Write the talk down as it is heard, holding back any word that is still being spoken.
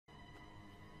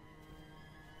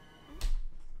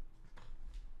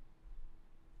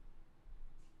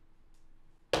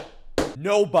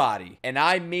Nobody, and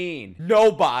I mean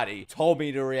nobody, told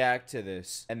me to react to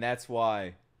this. And that's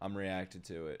why I'm reacting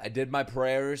to it. I did my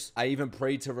prayers. I even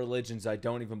prayed to religions I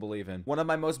don't even believe in. One of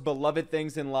my most beloved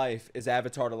things in life is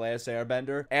Avatar: The Last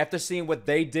Airbender. After seeing what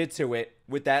they did to it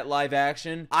with that live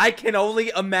action, I can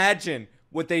only imagine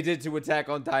what they did to Attack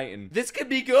on Titan. This could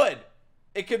be good.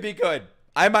 It could be good.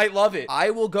 I might love it.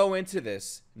 I will go into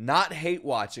this not hate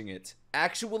watching it,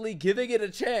 actually giving it a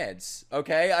chance,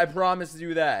 okay? I promise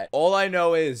you that. All I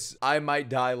know is I might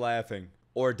die laughing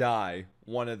or die,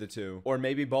 one of the two, or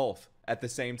maybe both at the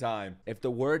same time. If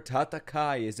the word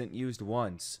Tatakai isn't used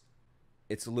once,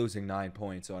 it's losing 9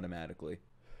 points automatically.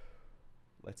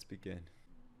 Let's begin.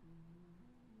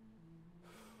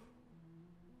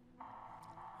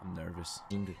 I'm nervous.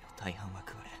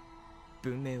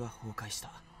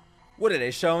 What are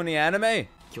they showing the anime?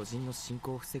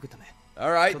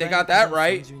 Alright, they got that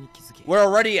right. We're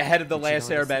already ahead of The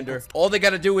Last Airbender. All they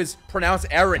gotta do is pronounce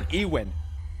Eren Ewin.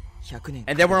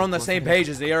 And then we're on the same page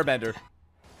as the Airbender.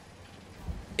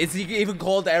 Is he even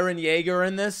called Eren Yeager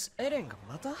in this?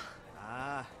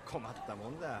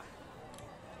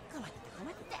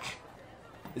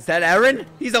 Is that Eren?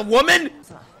 He's a woman?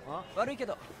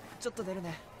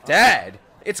 Dad,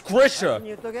 it's Grisha.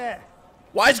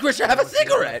 Why does Grisha have a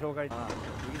cigarette?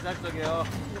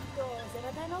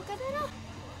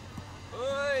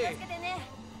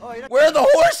 Where are the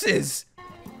horses?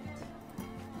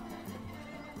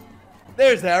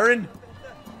 There's Eren.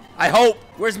 I hope.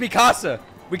 Where's Mikasa?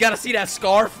 We gotta see that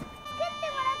scarf.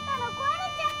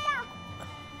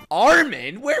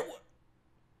 Armin? Where?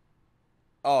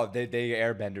 Oh, they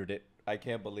airbendered it. I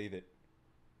can't believe it.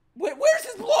 Where's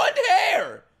his blonde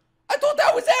hair? I thought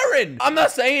that was Eren. I'm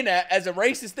not saying that as a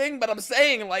racist thing, but I'm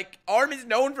saying, like, Armin's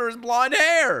known for his blonde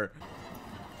hair.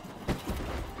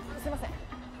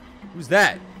 Who's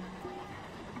that?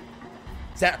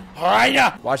 Is that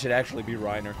Reiner? Why should it actually be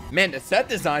Reiner? Man, the set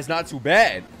design's not too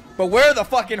bad. But where are the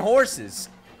fucking horses?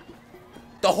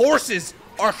 The horses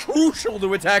are crucial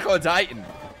to Attack on Titan.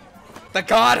 The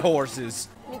god horses.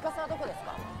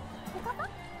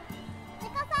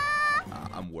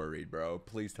 I'm worried, bro.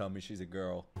 Please tell me she's a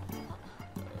girl.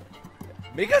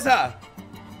 Mikasa!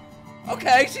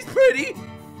 Okay, she's pretty.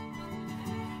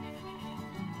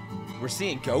 We're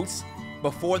seeing goats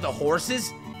before the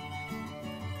horses?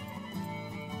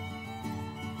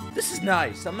 This is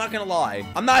nice. I'm not gonna lie.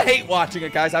 I'm not hate watching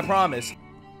it, guys. I promise.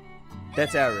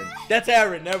 That's Eren. That's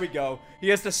Eren. There we go. He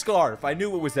has the scarf. I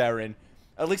knew it was Eren.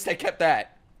 At least they kept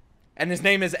that. And his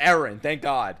name is Eren. Thank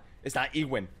God. It's not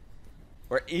Ewin.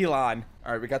 Or Elon.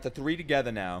 Alright, we got the three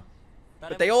together now.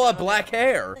 But they all have black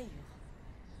hair.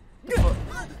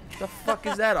 The fuck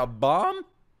is that? A bomb?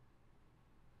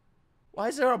 Why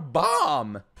is there a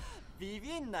bomb?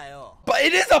 But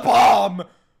it is a bomb!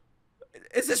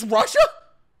 Is this Russia?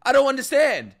 I don't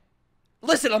understand.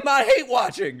 Listen, I'm not hate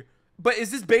watching. But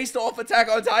is this based off Attack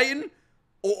on Titan?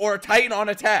 Or Titan on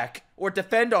Attack? Or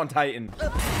Defend on Titan?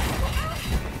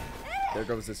 There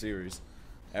goes the series.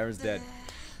 Eren's dead.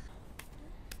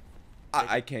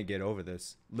 I can't get over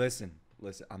this. Listen,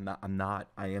 I'm not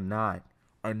being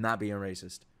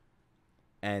racist.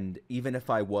 And even if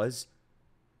I was,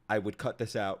 I would cut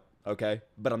this out, okay?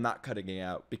 But I'm not cutting it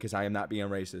out because I am not being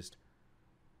racist.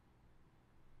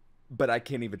 But I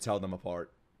can't even tell them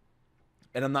apart.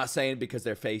 And I'm not saying because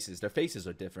their faces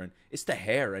are different. It's the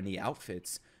hair and the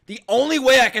outfits. The only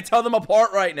way I can tell them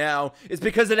apart right now is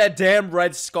because of that damn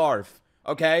red scarf,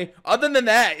 okay? Other than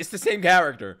that, it's the same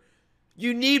character.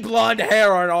 You need blonde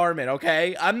hair on Armin,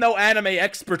 okay? I'm no anime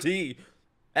expert. Why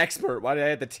did I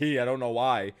add the T? I don't know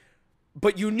why.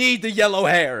 But you need the yellow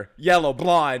hair. Yellow,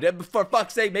 blonde. For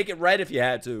fuck's sake, make it red if you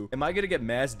had to. Am I gonna get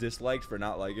mass disliked for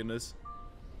not liking this?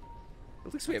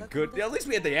 At least we have at least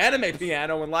we have the anime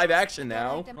piano in live action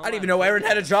now. I didn't even know Eren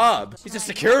had a job. He's a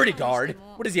security guard.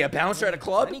 What is he, a bouncer at a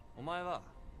club?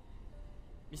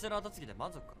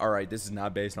 Alright, this is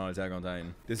not based on Attack on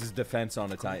Titan. This is Defense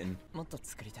on a Titan.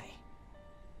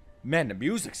 Man, the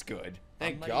music's good.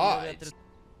 Thank God.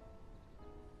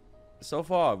 So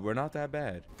far, we're not that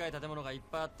bad. Big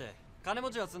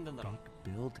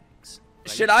buildings.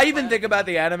 Should I even think about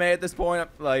the anime at this point?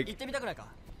 Like,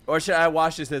 or should I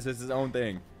watch this as its own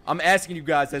thing? I'm asking you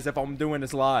guys as if I'm doing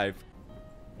this live.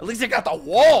 At least I got the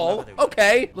wall.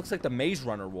 Okay. Looks like the Maze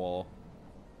Runner wall.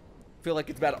 Feel like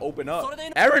it's about to open up.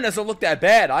 Eren doesn't look that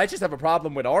bad. I just have a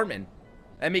problem with Armin.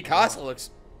 And Mikasa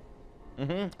looks...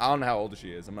 I don't know how old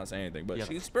she is. I'm not saying anything, but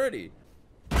she's pretty.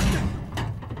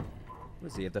 What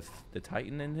does he have the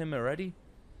Titan in him already?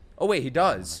 Oh wait, he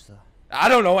does. I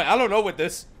don't know. I don't know with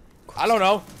this. I don't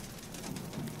know.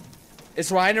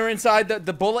 Is Reiner inside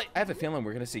the bullet? I have a feeling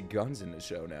we're gonna see guns in this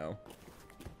show now.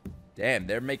 Damn,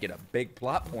 they're making a big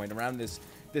plot point around this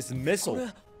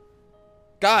missile.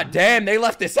 God damn, they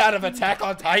left this out of Attack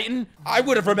on Titan? I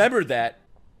would have remembered that.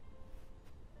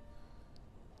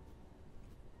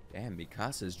 Damn,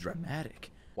 Mikasa's dramatic.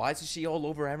 Why is she all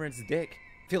over Eren's dick?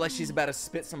 I feel like she's about to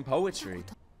spit some poetry.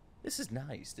 This is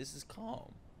nice. This is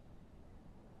calm.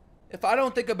 If I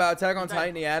don't think about Attack on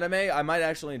Titan, the anime, I might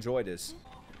actually enjoy this.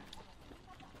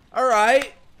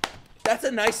 Alright. That's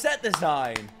a nice set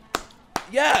design.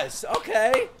 Yes,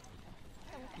 okay.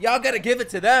 Y'all gotta give it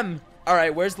to them.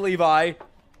 Alright, where's Levi?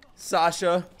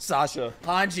 Sasha,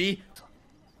 Hanji.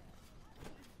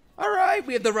 Alright,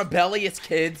 we have the rebellious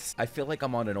kids. I feel like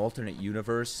I'm on an alternate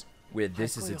universe where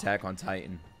this is Attack on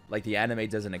Titan. Like the anime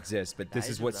doesn't exist, but this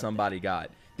is what somebody got.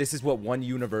 This is what one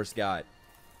universe got.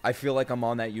 I feel like I'm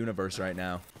on that universe right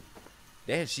now.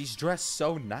 Damn, she's dressed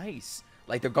so nice.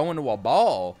 Like they're going to a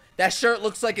ball. That shirt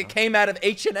looks like it came out of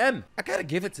H&M. I gotta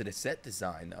give it to the set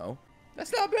design though.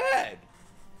 That's not bad.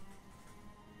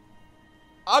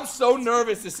 I'm so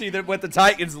nervous to see what the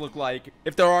Titans look like,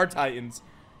 if there are Titans.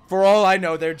 For all I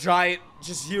know, they're giant,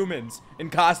 just humans in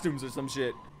costumes or some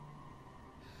shit.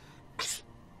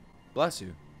 Bless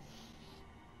you.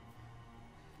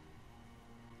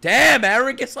 Damn,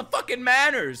 Eren, get some fucking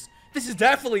manners. This is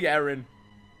definitely Eren.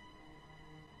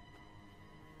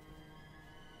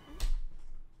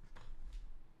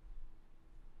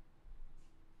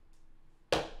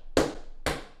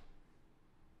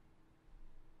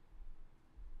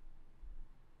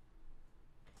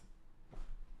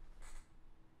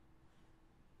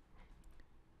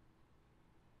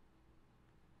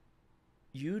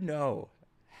 You know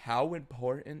how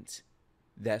important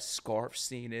that scarf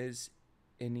scene is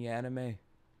in the anime?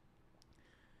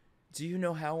 Do you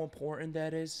know how important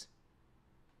that is?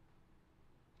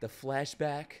 The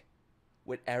flashback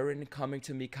with Eren coming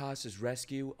to Mikasa's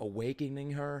rescue,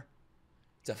 awakening her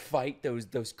to fight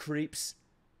those creeps.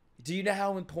 Do you know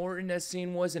how important that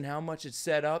scene was and how much it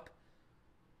set up?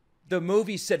 The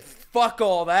movie said, fuck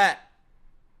all that.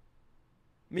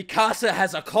 Mikasa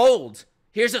has a cold.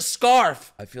 Here's a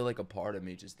scarf. I feel like a part of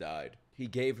me just died. He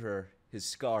gave her his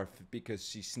scarf because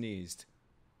she sneezed.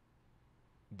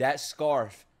 That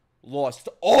scarf lost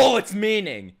all its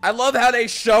meaning. I love how they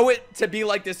show it to be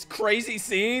like this crazy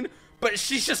scene, but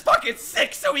she's just fucking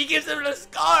sick, so he gives her the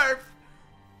scarf.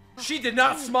 She did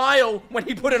not smile when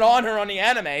he put it on her on the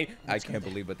anime. I can't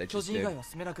believe what they just did.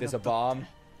 There's a bomb,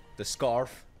 the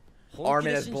scarf,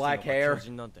 Armin has black hair.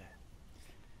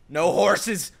 No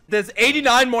horses. There's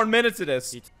 89 more minutes of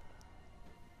this.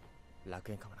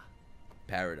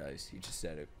 Paradise. He just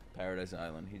said it. Paradise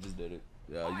Island. He just did it.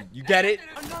 You get it?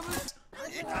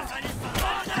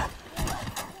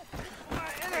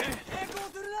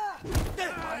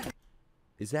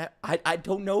 Is that? I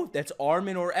don't know if that's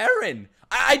Armin or Eren.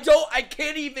 I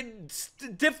can't even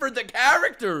differ the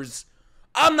characters.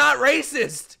 I'm not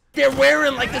racist. They're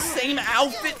wearing like the same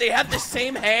outfit. They have the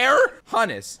same hair.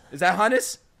 Hannes. Is that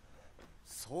Hannes?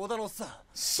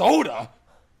 Soda?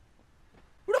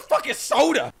 Who the fuck is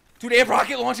Soda? Do they have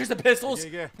rocket launchers and pistols?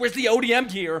 Where's the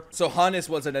ODM gear? So Hannes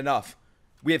wasn't enough.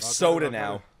 We have Soda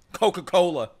now.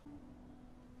 Coca-Cola.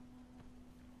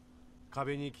 I'm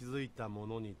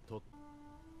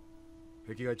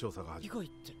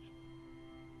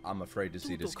afraid to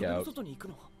see the scout.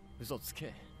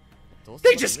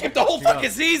 They just skipped the whole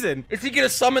fucking season! Is he gonna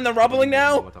summon the rumbling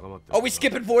now? Are we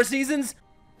skipping 4 seasons?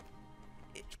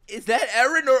 Is that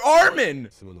Eren or Armin?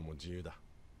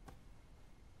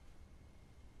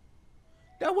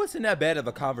 That wasn't that bad of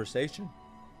a conversation.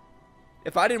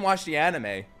 If I didn't watch the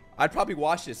anime, I'd probably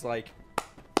watch this like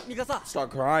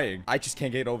start crying. I just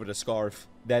can't get over the scarf.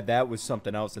 That was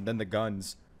something else, and then the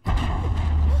guns. Oh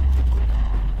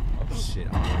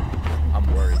shit,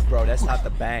 I'm worried. Bro, that's not the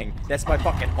bang. That's my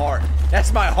fucking heart.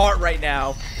 That's my heart right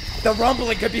now. The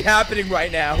rumbling could be happening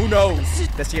right now. Who knows?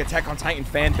 That's the Attack on Titan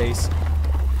fan base.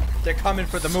 They're coming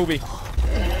for the movie.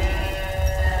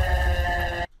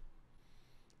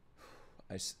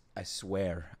 I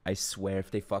swear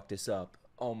if they fuck this up,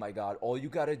 oh my god, all you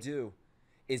gotta do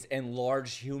is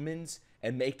enlarge humans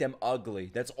and make them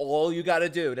ugly. That's all you gotta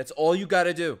do. That's all you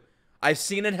gotta do. I've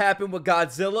seen it happen with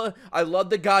Godzilla. I love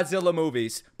the Godzilla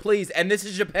movies. Please, and this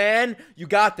is Japan. You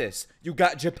got this. You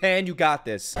got Japan, you got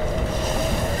this.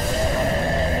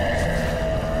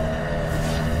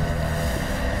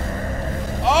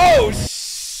 Oh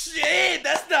shit,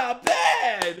 that's not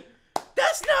bad.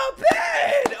 That's not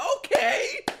bad.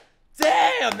 Okay.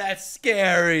 Damn, that's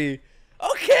scary.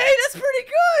 Okay, that's pretty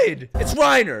good. It's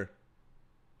Reiner.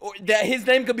 Or his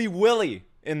name could be Willie.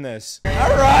 in this.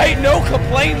 All right, no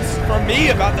complaints from me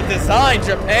about the design.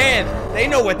 Japan, they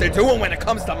know what they're doing when it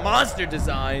comes to monster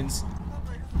designs.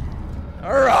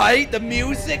 All right, the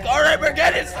music. All right, we're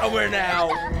getting somewhere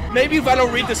now. Maybe if I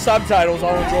don't read the subtitles,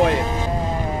 I'll enjoy it.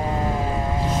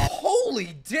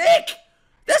 Holy dick!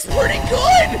 That's pretty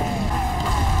good!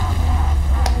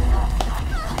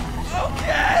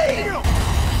 Okay!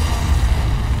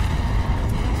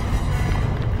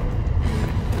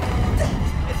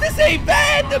 This ain't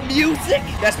bad! The music!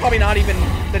 That's probably not even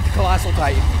the Colossal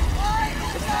Titan.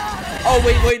 Oh,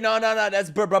 wait, no,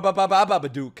 that's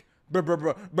Babadook.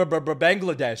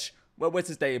 Bangladesh. What's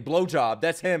his name? Blowjob.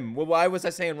 That's him. Why was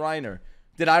I saying Reiner?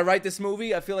 Did I write this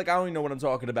movie? I feel like I don't even know what I'm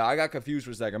talking about. I got confused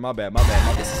for a second. My bad.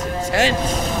 This is intense.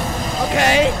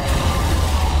 Okay.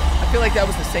 I feel like that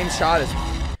was the same shot as...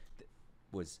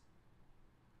 Was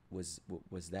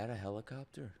that a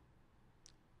helicopter?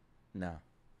 No.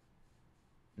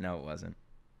 No, it wasn't.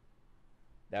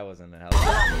 That wasn't a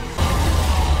helicopter.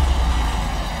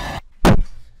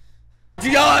 Do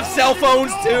y'all have cell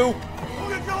phones too?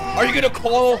 Are you gonna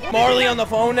call Marley on the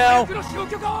phone now? That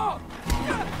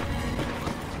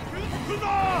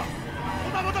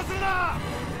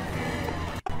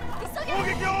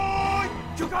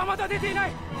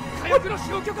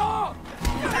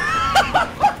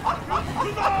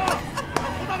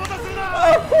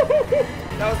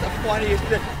was the funniest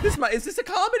thing. Is this a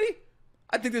comedy?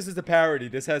 I think this is a parody.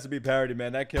 This has to be a parody,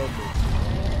 man. That killed me.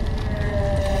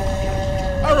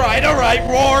 All right,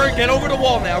 roar. Get over the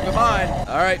wall now. Come on.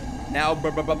 All right, now,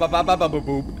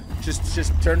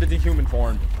 just turn into human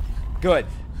form. Good.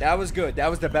 That was good. That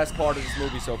was the best part of this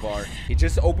movie so far. He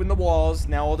just opened the walls.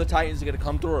 Now all the Titans are gonna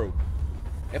come through.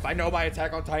 If I know my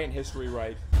Attack on Titan history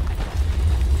right.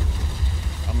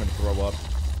 I'm gonna throw up.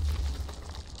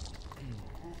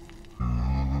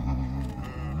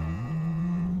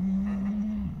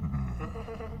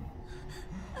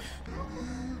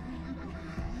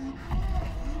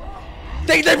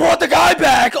 They brought the guy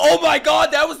back! Oh my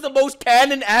god, that was the most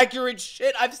canon accurate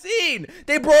shit I've seen!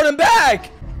 They brought him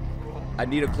back! I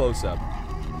need a close-up.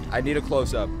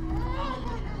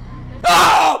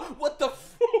 Oh! What the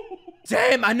f—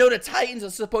 Damn, I know the Titans are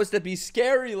supposed to be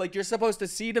scary. Like, you're supposed to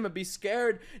see them and be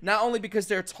scared. Not only because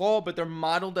they're tall, but they're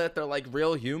modeled that they're like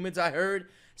real humans, I heard.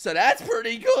 So that's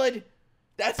pretty good.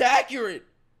 That's accurate.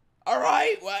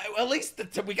 Alright, well, at least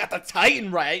we got the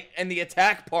Titan right. And the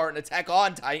attack part and Attack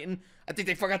on Titan. I think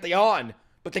they forgot the on.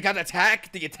 But they got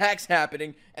the attack's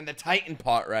happening, and the Titan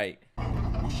part right.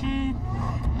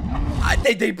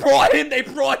 They brought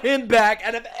him back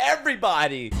out of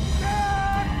everybody.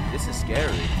 This is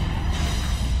scary.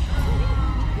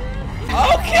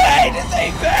 Okay, this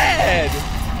ain't bad.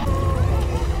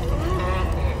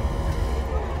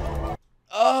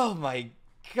 Oh my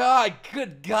god,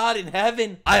 good god in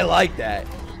heaven. I like that.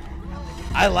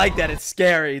 It's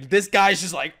scary. This guy's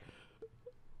just like,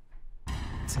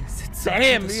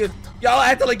 damn, y'all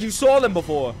acted like you saw them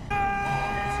before.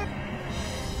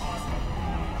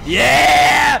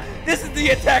 Yeah! This is the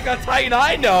Attack on Titan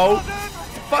I know.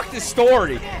 Fuck this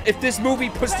story. If this movie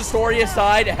puts the story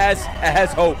aside, it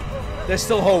has hope. There's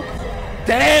still hope.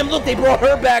 Damn, look, they brought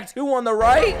her back too on the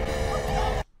right.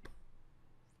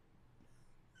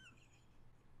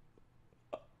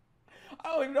 I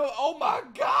don't even know. Oh my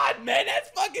god, man, that's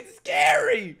fucking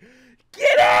scary.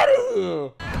 Get out of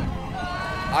here.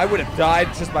 I would have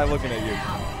died just by looking at you.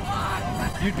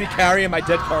 You'd be carrying my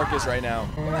dead carcass right now.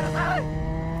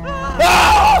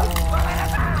 Ah!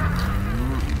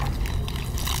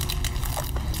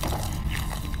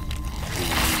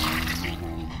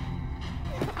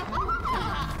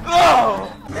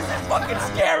 Oh! This is fucking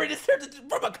scary. This turned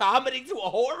from a comedy to a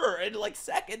horror in like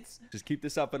seconds. Just keep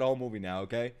this up for the whole movie now,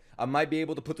 okay? I might be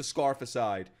able to put the scarf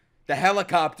aside. The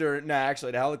helicopter, nah,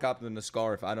 actually, the helicopter and the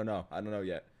scarf, I don't know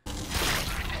yet.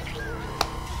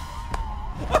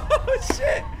 Oh,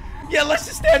 shit. Yeah, let's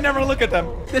just stand there and look at them.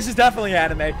 This is definitely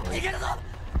anime.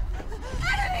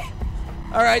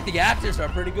 All right, the actors are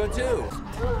pretty good, too.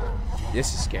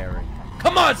 This is scary.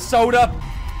 Come on, Soda.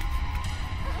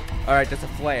 All right, that's a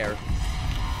flare.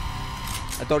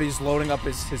 I thought he was loading up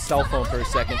his cell phone for a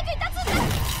second.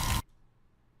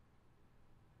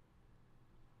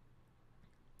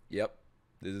 Yep,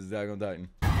 this is Attack on Titan.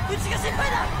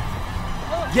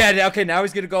 Yeah, okay, now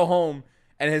he's gonna go home,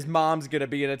 and his mom's gonna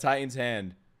be in a Titan's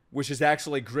hand, which is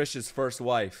actually Grish's first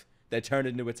wife that turned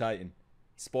into a Titan.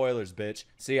 Spoilers, bitch.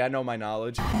 See, I know my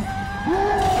knowledge.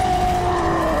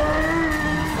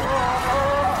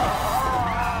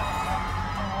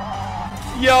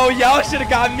 Yo, y'all should have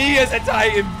got me as a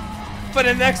Titan. For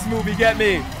the next movie, get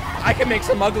me. I can make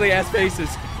some ugly ass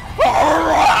faces.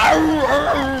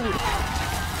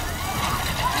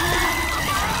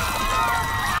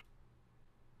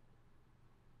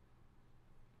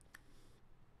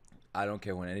 I don't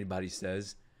care what anybody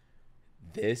says.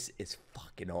 This is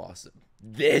fucking awesome.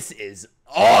 This is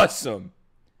awesome.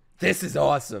 This is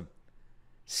awesome.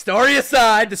 Story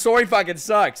aside, the story fucking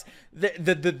sucks.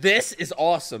 This is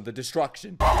awesome. The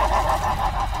destruction. The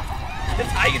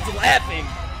Titans laughing.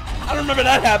 I don't remember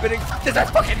that happening. There's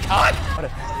that fucking cock.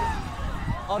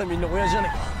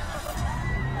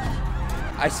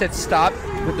 I said stop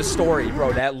with the story.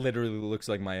 Bro, that literally looks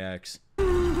like my ex.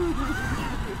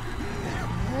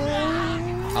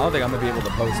 I don't think I'm gonna be able to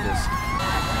post this.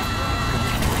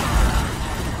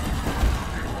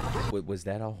 Wait, was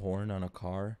that a horn on a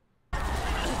car?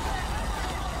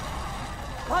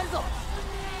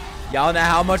 Y'all know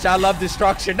how much I love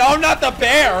destruction. No, not the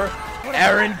bear.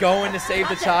 Eren going to save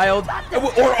the child,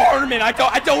 or Armin. I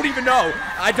don't even know.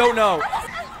 I don't know.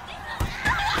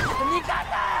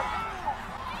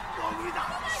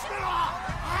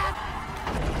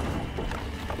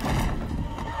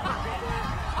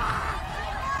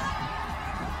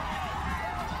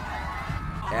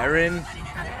 Eren,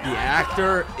 the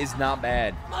actor, is not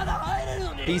bad.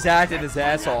 He's acting his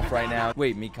ass off right now.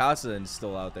 Wait, Mikasa is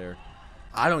still out there.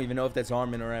 I don't even know if that's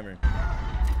Armin or Eren.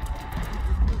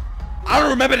 I don't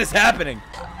remember this happening.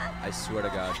 I swear to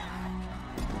God.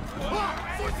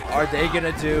 Are they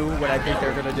gonna do what I think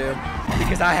they're gonna do?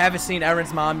 Because I haven't seen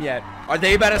Eren's mom yet. Are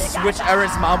they about to switch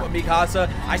Eren's mom with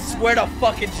Mikasa? I swear to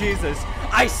fucking Jesus.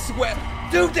 I swear.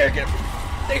 Dude, they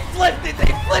flipped it.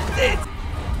 They flipped it.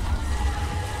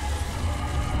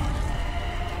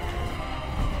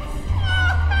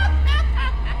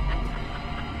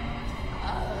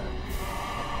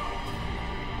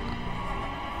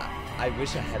 I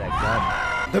wish I had a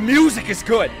gun. The music is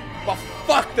good, but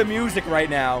fuck the music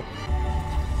right now.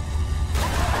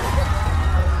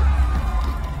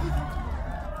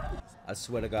 I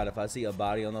swear to God, if I see a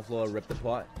body on the floor ripped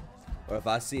apart, or if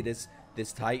I see this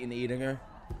Titan eating her,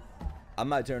 I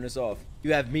might turn this off.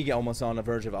 You have me almost on the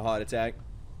verge of a heart attack.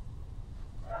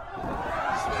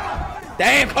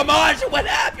 Damn, come on, what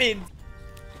happened?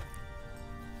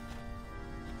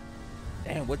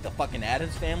 Damn, what the fucking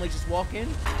Addams family just walk in?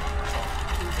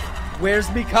 Where's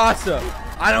Mikasa?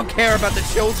 I don't care about the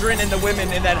children and the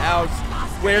women in that house.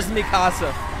 Where's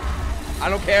Mikasa? I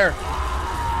don't care.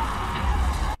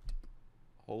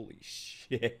 Holy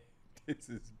shit. This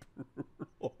is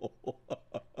brutal.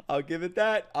 I'll give it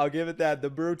that. I'll give it that. The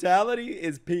brutality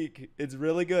is peak. It's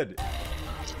really good.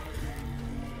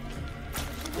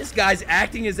 This guy's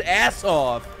acting his ass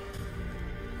off.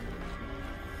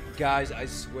 Guys, I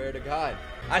swear to God.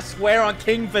 I swear on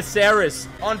King Viserys,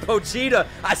 on Pochita.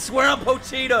 I swear on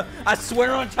Pochita. I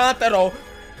swear on Tantaro.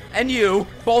 And you,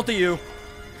 both of you.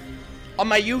 On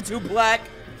my YouTube Black.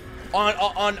 On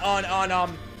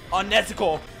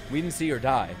Nezuko. We didn't see her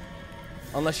die.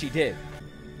 Unless she did.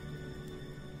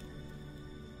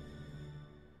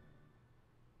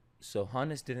 So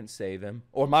Hannes didn't save him.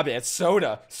 Or my bad,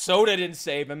 Soda. Soda didn't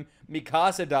save him.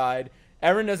 Mikasa died.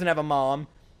 Eren doesn't have a mom.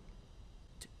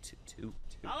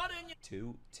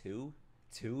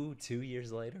 2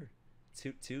 years later,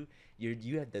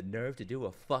 you had the nerve to do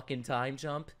a fucking time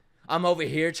jump. I'm over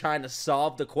here trying to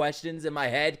solve the questions in my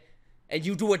head, and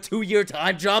you do a 2-year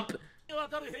time jump.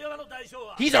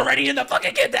 He's already in the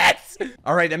fucking cadets.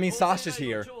 All right, that means Sasha's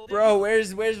here, bro.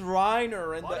 Where's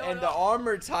Reiner and the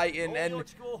armor titan? And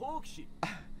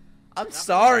I'm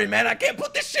sorry, man, I can't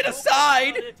put this shit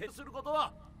aside.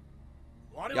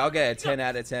 Y'all get a 10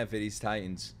 out of 10 for these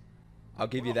titans. I'll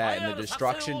give you that. And the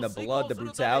destruction, the blood, the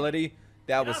brutality,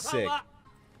 that was sick.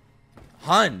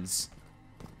 Huns.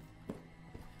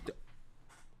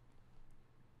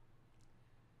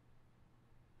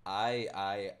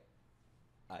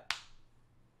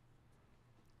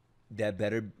 That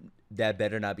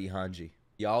better not be Hanji.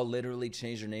 Y'all literally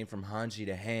changed your name from Hanji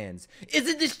to Hands.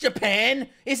 Isn't this Japan?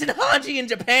 Isn't Hanji in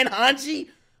Japan Hanji?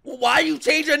 Well, why you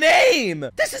change your name?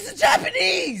 This is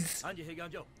Japanese.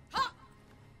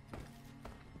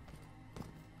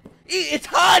 It's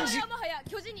Hanji!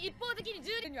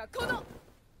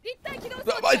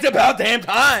 It's about damn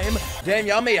time! Damn,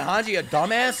 y'all made Hanji a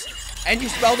dumbass? And you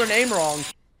spelled her name wrong.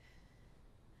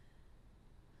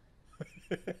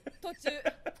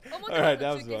 Alright,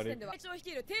 that was funny.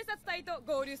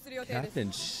 Captain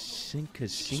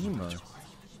Shinkashima.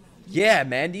 Yeah,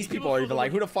 man, these people are even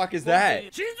like, who the fuck is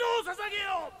that?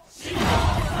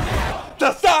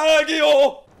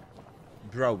 Sasageo!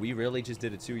 Bro, we really just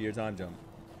did a 2-year time jump.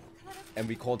 And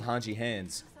we called Hanji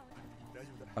Hands.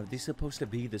 Are they supposed to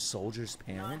be the soldiers'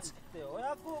 parents?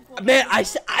 Man, I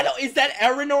don't. Is that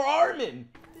Eren or Armin?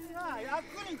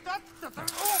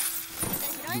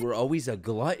 You were always a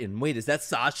glutton. Wait, is that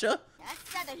Sasha?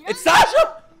 It's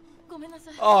Sasha?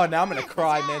 Oh, now I'm gonna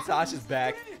cry, man. Sasha's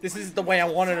back. This is the way I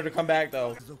wanted her to come back,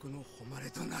 though.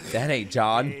 That ain't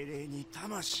John.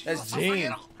 That's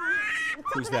Jean.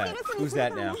 Who's that? Who's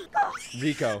that now?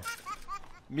 Rico.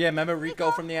 Yeah, remember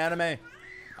Rico from the anime?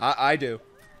 I do.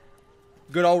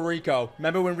 Good old Rico.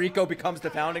 Remember when Rico becomes the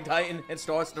founding titan and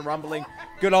starts the rumbling?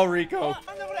 Good old Rico.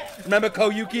 Remember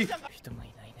Koyuki?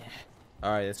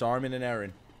 Alright, it's Armin and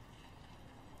Eren.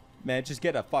 Man, just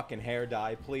get a fucking hair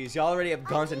dye, please. Y'all already have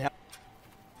guns and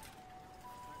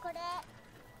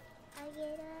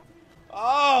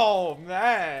Oh,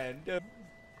 man. Dude.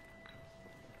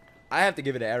 I have to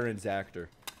give it to Eren's actor.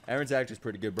 Eren's actor's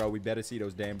pretty good, bro. We better see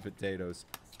those damn potatoes.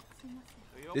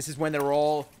 This is when they're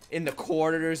all in the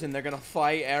quarters and they're gonna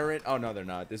fight Eren. Oh, no, they're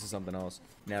not. This is something else.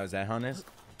 Now, is that Hannes?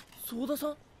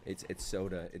 It's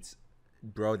Soda. It's...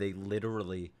 Bro, they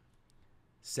literally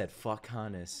said, fuck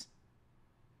Hannes.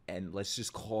 And let's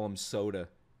just call him Soda.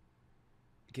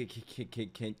 Can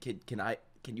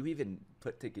you even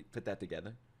put that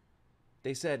together?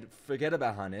 They said, forget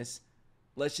about Hannes.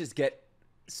 Let's just get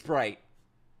Sprite.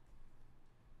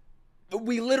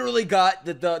 We literally got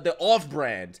the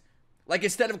off-brand. Like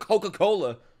instead of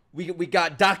Coca-Cola, we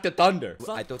got Dr. Thunder.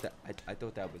 I thought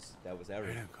that was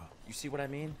Eren. You see what I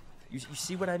mean? You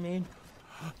see what I mean?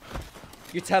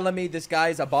 You're telling me this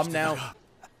guy's a bum now?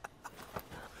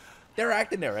 They're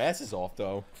acting their asses off,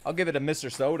 though. I'll give it to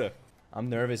Mr. Soda. I'm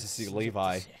nervous to see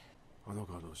Levi.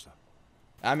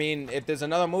 I mean, if there's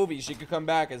another movie, she could come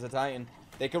back as a Titan.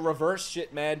 They could reverse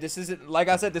shit, man. This isn't, like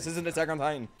I said, this isn't Attack on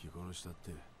Titan.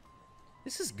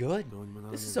 This is good.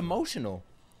 This is emotional.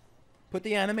 Put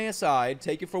the anime aside,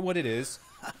 take it for what it is.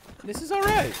 This is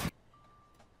alright.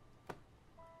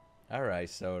 Alright,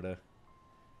 Soda.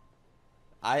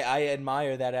 I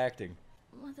admire that acting.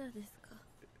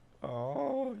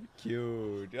 Oh,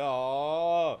 cute.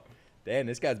 Oh. Damn,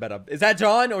 this guy's about to... Is that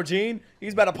John or Jean?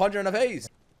 He's about to punch her in the face.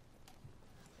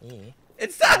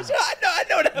 It's Sasha! I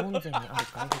know that!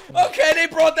 Okay, they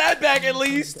brought that back at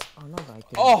least!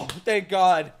 Oh, thank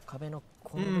God.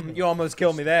 You almost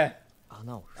killed me there.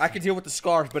 I could deal with the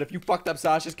scars, but if you fucked up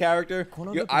Sasha's character,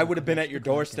 I would have been at your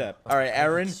doorstep. Alright,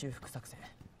 Eren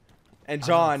and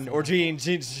John, or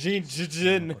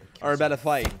Jean are about to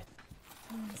fight.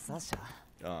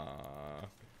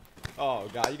 Oh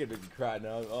God, you're gonna cry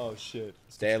now. Oh shit.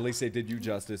 At least they did you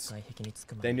justice.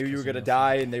 They knew you were gonna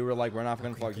die and they were like, we're not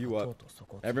gonna fuck you up.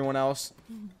 Everyone else,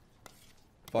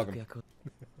 fuck them.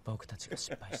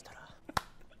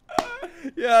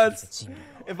 Yes.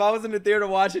 If I was in the theater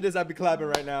watching this, I'd be clapping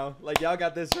right now. Like, y'all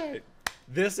got this right.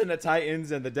 This and the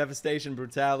Titans and the devastation,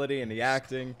 brutality, and the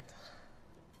acting.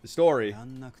 The story.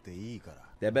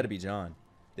 That better be John.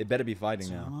 They better be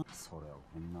fighting now.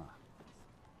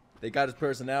 They got his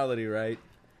personality right.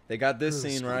 They got this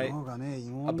scene right.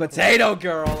 A potato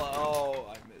girl! Oh,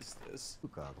 I missed this.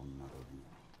 I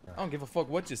don't give a fuck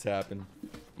what just happened.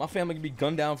 My family can be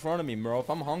gunned down in front of me, bro.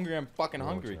 If I'm hungry, I'm fucking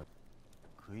hungry.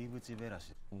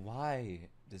 Why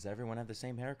does everyone have the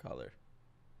same hair color?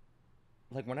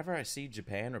 Like, whenever I see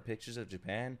Japan or pictures of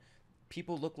Japan,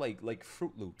 people look like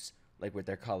Fruit Loops, like with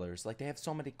their colors. Like, they have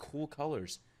so many cool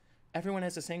colors. Everyone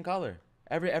has the same color.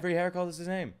 Every hair color is the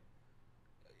same.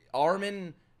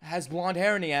 Armin has blonde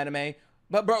hair in the anime,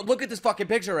 but bro, look at this fucking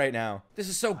picture right now. This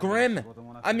is so grim.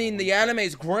 I mean, the anime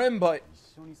is grim, but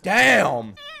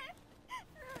damn.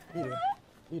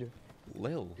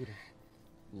 Lil.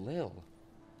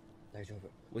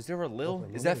 Was there a Lil?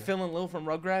 Is that Phil and Lil from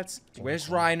Rugrats? Where's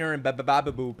Reiner and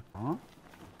Bababoop?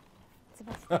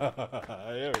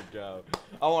 Here we go.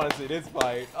 I want to see this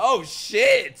fight. Oh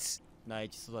shit!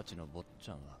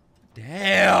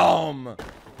 Damn!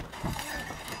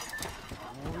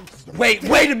 Wait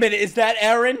a minute, is that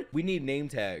Eren? We need name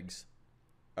tags.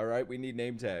 Alright, we need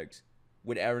name tags.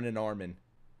 With Eren and Armin.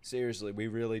 Seriously, we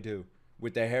really do.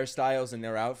 With their hairstyles and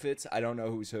their outfits, I don't know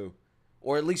who's who.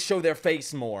 Or at least show their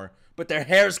face more. But their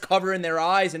hair's covering their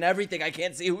eyes and everything, I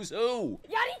can't see who's who.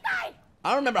 I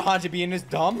don't remember Hanji being this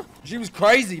dumb. She was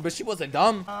crazy, but she wasn't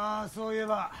dumb.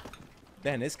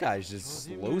 Man, this guy's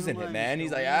just losing it, man.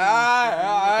 He's like,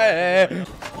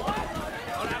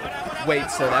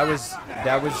 Wait, so that was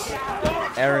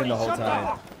Eren the whole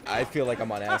time. I feel like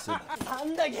I'm on acid.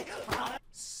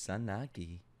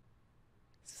 Sanagi.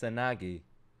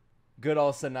 Good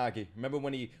old Sanagi. Remember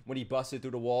when he busted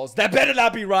through the walls? That better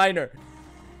not be Reiner.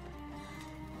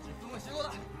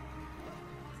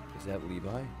 Is that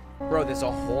Levi? Bro, there's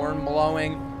a horn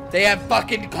blowing. They have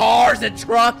fucking cars and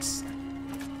trucks.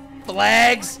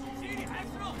 Flags.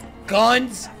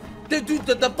 Guns.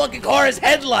 The fucking car has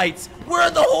headlights. Where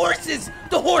are the horses?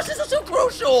 The horses are so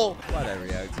crucial. Why'd I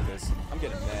react to this? I'm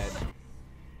getting mad.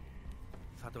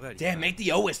 Damn, make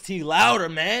the OST louder,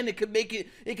 man. It could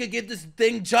give this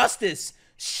thing justice.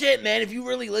 Shit, man, if you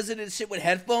really listen to this shit with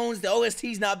headphones, the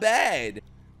OST's not bad.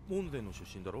 What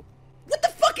the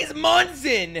fuck is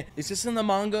Monzen? Is this in the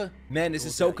manga? Man, this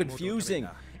is so confusing.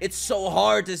 It's so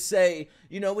hard to say,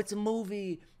 you know, it's a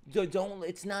movie.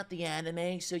 It's not the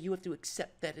anime, so you have to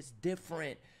accept that it's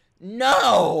different.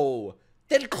 No!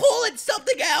 Then call it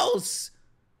something else!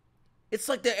 It's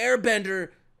like the Airbender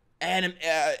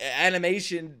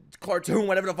animation, cartoon,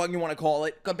 whatever the fuck you want to call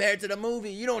it, compared to the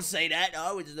movie. You don't say that.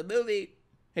 Oh, it's the movie.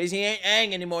 He ain't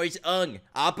Aang anymore, he's Ung.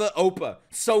 Appa, Oppa,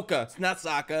 Sokka, it's not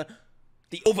Sokka.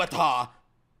 The Avatar.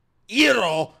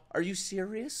 Iroh. Are you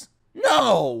serious?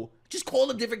 No! Just call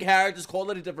it different characters,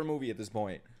 call it a different movie at this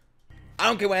point. I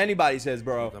don't care what anybody says,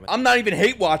 bro. I'm not even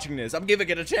hate watching this. I'm giving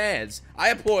it a chance. I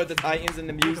applaud the Titans and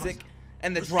the music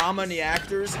and the drama and the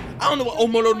actors. I don't know what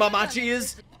Omoro Mamachi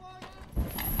is.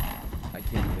 I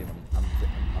can't believe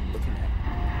I'm looking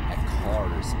at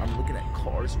cars. I'm looking at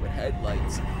cars with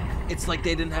headlights. It's like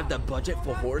they didn't have the budget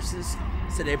for horses,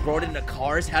 so they brought in the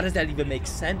cars. How does that even make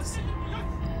sense?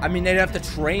 I mean, they'd have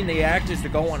to train the actors to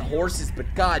go on horses, but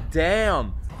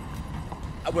goddamn.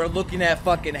 We're looking at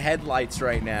fucking headlights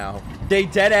right now. They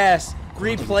deadass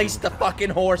replaced the fucking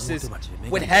horses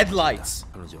with headlights.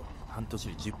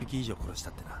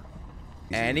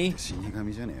 Annie?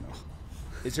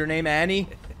 Is her name Annie?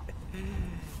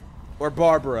 Or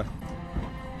Barbara?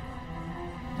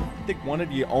 I think one of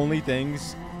the only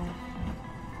things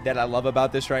that I love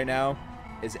about this right now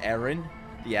is Eren,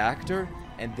 the actor,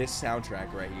 and this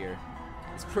soundtrack right here.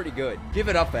 It's pretty good. Give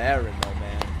it up for Eren though,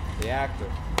 man. The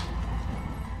actor.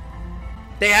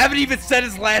 They haven't even said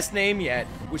his last name yet,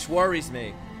 which worries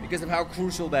me because of how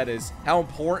crucial that is, how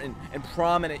important and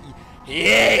prominent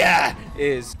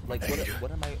is. Like, what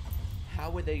am I?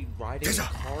 How are they riding in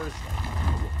cars?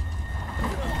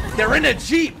 They're in a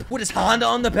Jeep with his Honda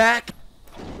on the back.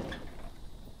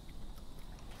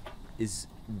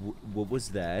 What was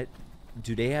that?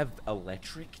 Do they have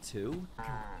electric too?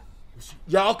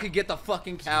 Y'all could get the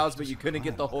fucking cows, but you couldn't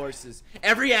get the horses.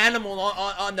 Every animal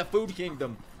on the Food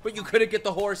Kingdom, but you couldn't get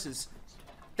the horses.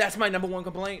 That's my #1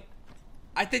 complaint.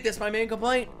 I think that's my main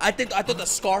complaint. I thought the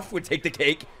scarf would take the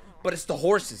cake, but it's the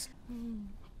horses.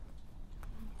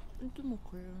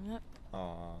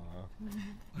 Aww.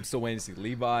 I'm still waiting to see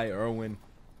Levi, Erwin,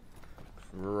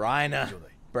 Raina,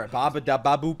 Baba da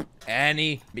Baboop,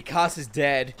 Annie, Mikasa's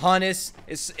dead. Hannes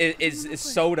is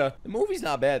Soda. The movie's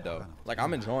not bad though. Like,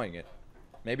 I'm enjoying it.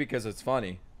 Maybe because it's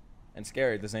funny and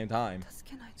scary at the same time.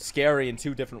 Scary in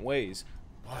 2 different ways.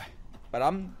 But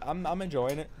I'm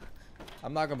enjoying it.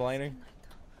 I'm not complaining.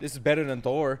 This is better than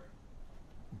Thor.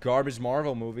 Garbage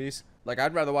Marvel movies. Like,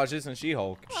 I'd rather watch this than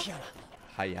She-Hulk.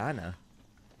 Hayana.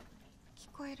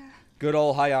 Good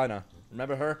old Hayana.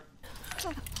 Remember her?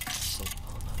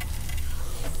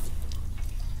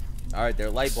 Alright, their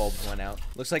light bulbs went out.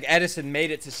 Looks like Edison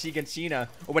made it to Shiganshina,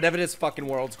 or whatever this fucking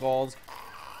world's called.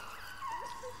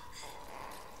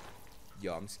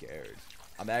 Yo, I'm scared.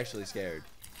 I'm actually scared.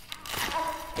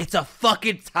 It's a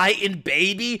fucking Titan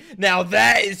baby? Now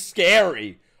that is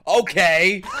scary.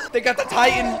 Okay. They got the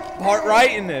Titan part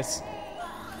right in this.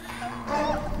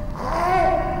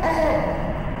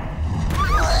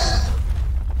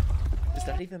 Does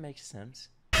that even make sense?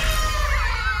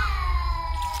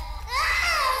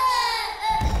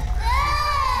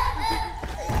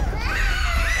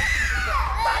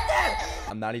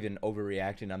 I'm not even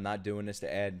overreacting. I'm not doing this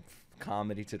to add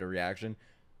comedy to the reaction.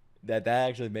 That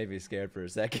actually made me scared for a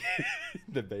second.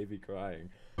 The baby crying.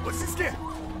 What's this scared?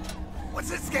 What's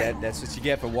this scared? That's what you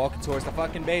get for walking towards the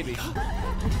fucking baby.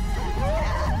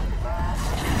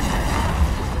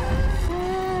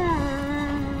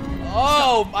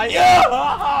 Oh my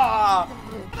god!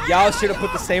 Y'all should have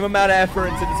put the same amount of effort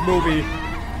into this movie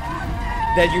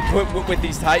that you put with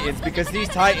these Titans, because these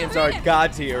Titans are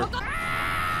god tier.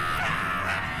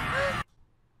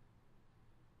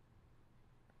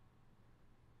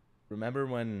 Remember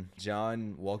when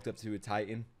John walked up to a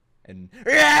Titan and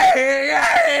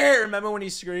remember when he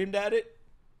screamed at it?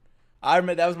 I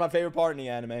remember that was my favorite part in the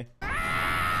anime.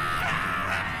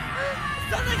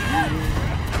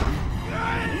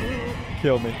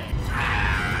 Kill me.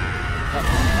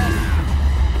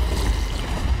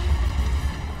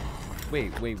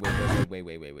 Wait.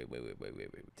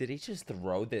 Did he just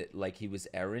throw that like he was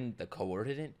Eren, the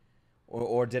coordinate?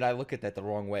 Or did I look at that the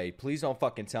wrong way? Please don't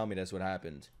fucking tell me that's what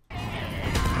happened.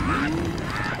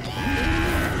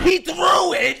 He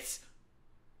threw it!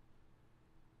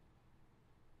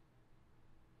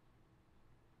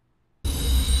 What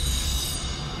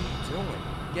are you doing?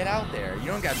 Get out there. You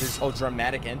don't got this whole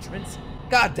dramatic entrance.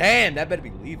 God damn, that better be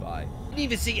Levi. Didn't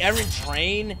even see Eren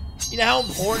train. You know how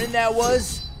important that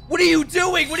was? What are you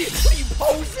doing? What are you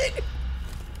posing?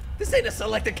 This ain't a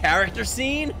select a character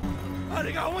scene. Oh,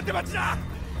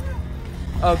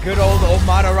 good old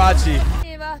Madarachi.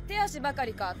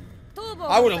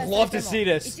 I would have loved to see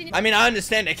this. I mean, I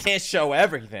understand they can't show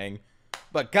everything,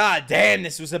 but god damn,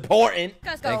 this was important.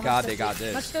 Thank God they got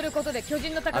this.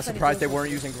 I'm surprised they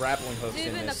weren't using grappling hooks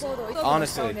in this.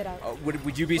 Honestly,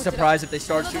 would you be surprised if they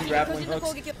start shooting grappling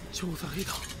hooks?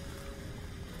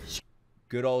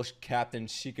 Good old Captain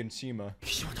Shikanshima.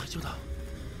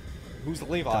 Who's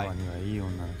Levi?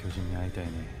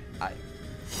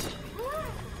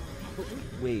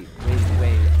 Wait.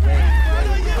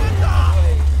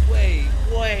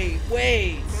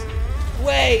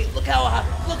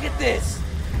 Look at this.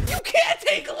 You can't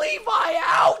take Levi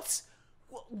out.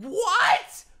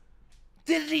 What?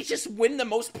 Did he just win the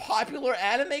most popular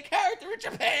anime character in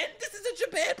Japan? This is a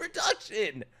Japan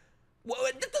production.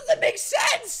 That doesn't make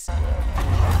sense.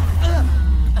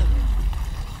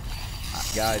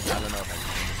 Guys, I don't know if I can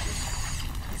finish this.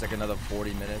 It's like another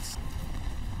 40 minutes.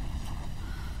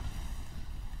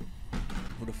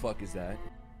 Who the fuck is that?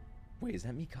 Wait, is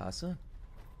that Mikasa?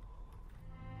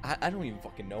 I don't even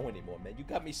fucking know anymore, man. You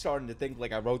got me starting to think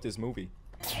like I wrote this movie.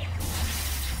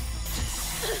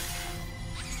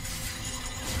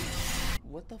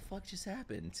 What the fuck just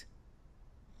happened?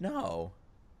 No.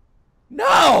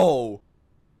 No!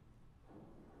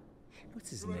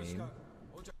 What's his name?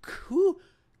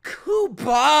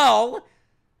 Kubal?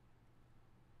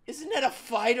 Isn't that a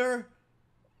fighter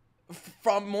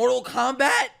from Mortal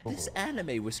Kombat? This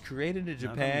anime was created in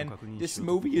Japan. This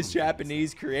movie is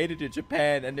Japanese, created in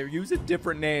Japan, and they're using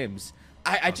different names.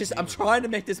 I'm trying to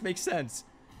make this make sense.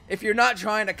 If you're not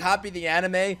trying to copy the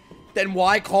anime, then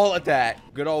why call it that?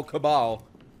 Good old Kubal.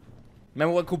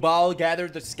 Remember when Kubal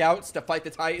gathered the scouts to fight the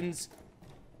Titans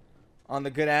on the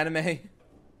good anime?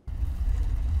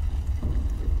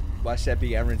 Watch that be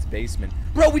Eren's basement.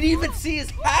 Bro, we didn't even see his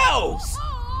house!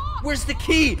 Where's the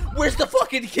key? Where's the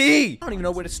fucking key? I don't even know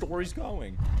where the story's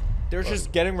going. They're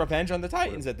just getting revenge on the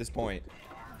Titans at this point.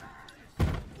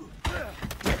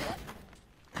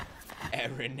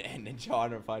 Eren and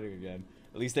John are fighting again.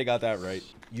 At least they got that right.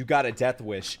 You got a death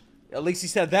wish. At least he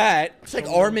said that. It's like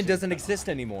Armin doesn't exist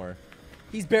anymore.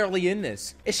 He's barely in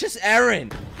this. It's just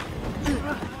Eren.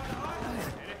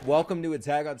 Welcome to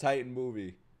Attack on Titan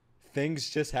movie. Things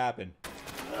just happen.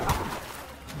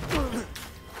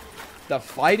 The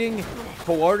fighting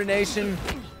coordination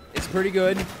is pretty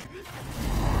good. The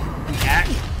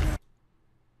act.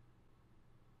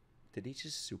 Did he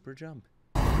just super jump?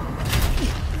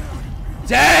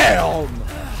 Damn!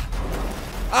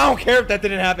 I don't care if that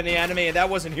didn't happen in the anime and that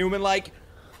wasn't human-like.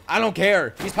 I don't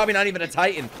care. He's probably not even a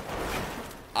Titan.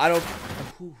 I don't.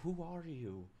 Who are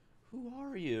you? Who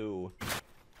are you?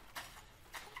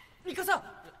 Mikasa!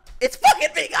 It's fucking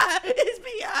Mikasa! It's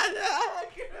Mikasa!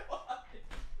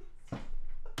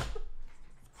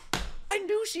 I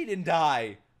knew she didn't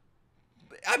die.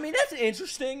 I mean, that's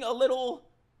interesting, a little,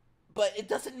 but it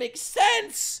doesn't make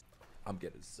sense. I'm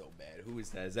getting so mad. Who is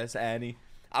that? Is that Annie?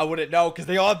 I wouldn't know because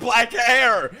they all have black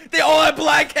hair. They all have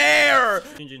black hair.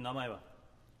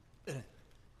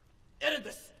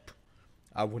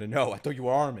 I wouldn't know. I thought you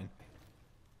were Armin.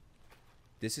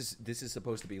 This is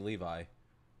supposed to be Levi.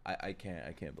 I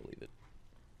can't believe it.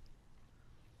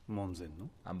 Monzen, no?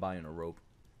 I'm buying a rope.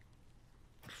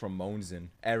 From Monzen.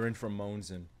 Eren from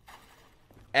Monzen.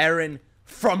 Eren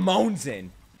from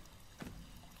Monzen!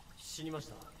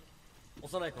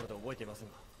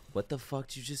 What the fuck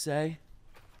did you just say?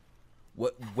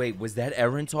 What? Wait, was that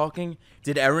Eren talking?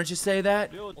 Did Eren just say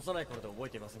that?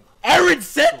 Eren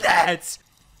said that!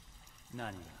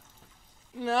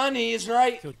 Nani is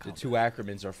right. The two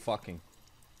Ackermans are fucking.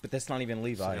 But that's not even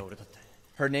Levi.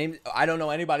 Her name, I don't know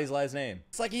anybody's last name.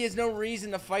 It's like he has no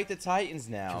reason to fight the Titans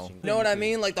now. You know what I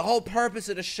mean? Like the whole purpose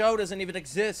of the show doesn't even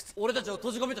exist.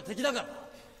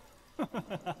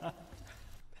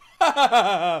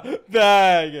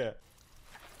 Bag.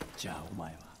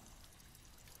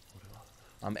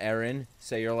 I'm Eren.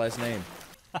 Say your last name.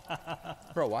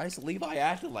 Bro, why is Levi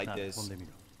acting like this?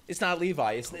 It's not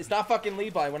Levi. It's not fucking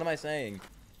Levi. What am I saying?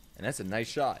 And that's a nice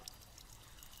shot.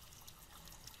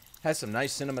 Has some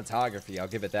nice cinematography, I'll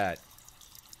give it that.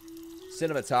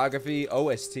 Cinematography,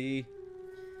 OST.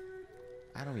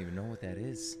 I don't even know what that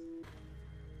is.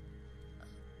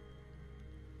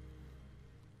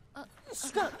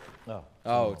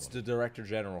 Oh, it's the Director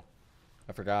General.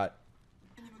 I forgot.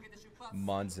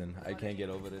 Monzen. I can't get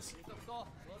over this.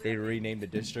 They rename the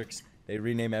districts. They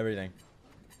rename everything.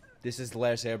 This is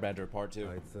Last Airbender Part 2.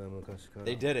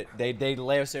 They did it. They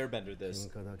Last Airbender this.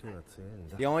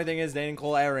 The only thing is they didn't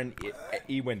call Eren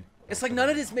Ewin. It's like none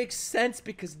of this makes sense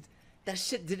because that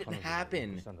shit didn't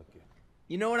happen.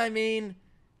 You know what I mean?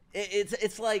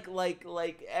 It's like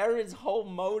Eren's whole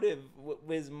motive with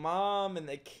his mom and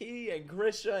the key and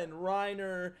Grisha and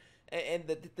Reiner and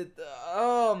the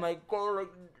oh my god,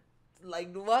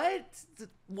 like what?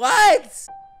 What?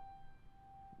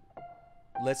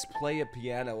 Let's play a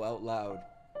piano out loud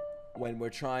when we're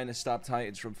trying to stop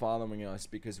Titans from following us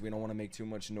because we don't want to make too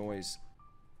much noise.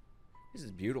 This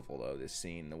is beautiful though, this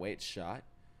scene, the way it's shot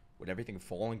with everything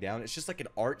falling down. It's just like an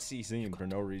artsy scene for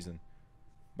no reason.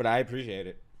 But I appreciate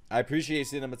it. I appreciate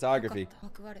cinematography.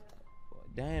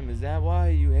 Damn, is that why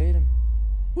you hate him?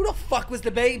 Who the fuck was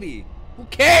the baby? Who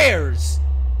cares?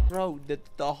 Bro,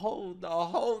 the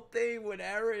whole thing with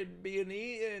Eren being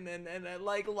eaten and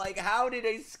like how did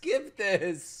they skip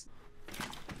this?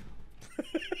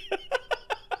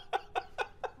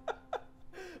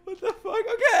 What the fuck?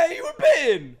 Okay, you were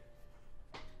bitten.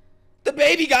 The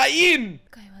baby got eaten.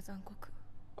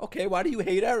 Okay, why do you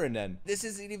hate Eren then? This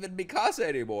isn't even Mikasa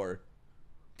anymore.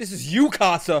 This is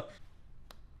Yukasa.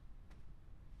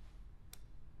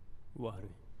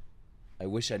 I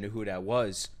wish I knew who that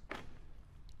was.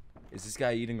 Is this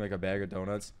guy eating like a bag of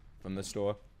donuts from the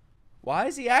store? Why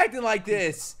is he acting like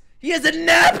this? He has a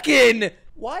napkin!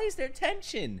 Why is there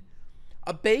tension?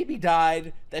 A baby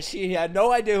died that she had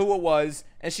no idea who it was,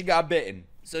 and she got bitten.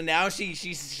 So now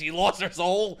she lost her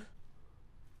soul?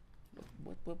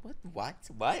 What?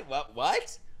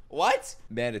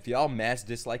 Man, if y'all mass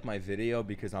dislike my video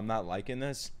because I'm not liking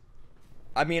this,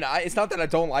 I mean, it's not that I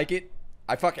don't like it.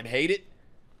 I fucking hate it.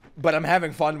 But I'm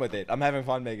having fun with it. I'm having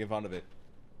fun making fun of it.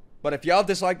 But if y'all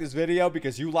dislike this video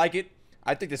because you like it,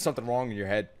 I think there's something wrong in your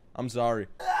head. I'm sorry.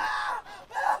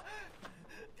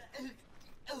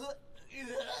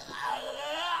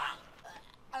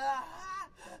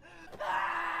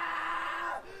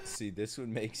 See, this would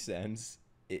make sense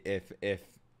if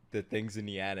the things in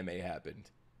the anime happened.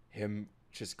 Him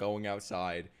just going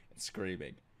outside and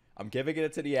screaming. I'm giving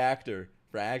it to the actor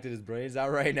for acting his brains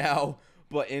out right now.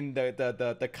 But in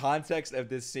the context of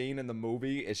this scene in the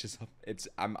movie,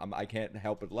 I can't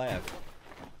help but laugh.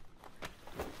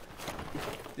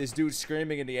 This dude's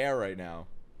screaming in the air right now.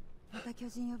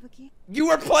 You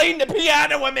were playing the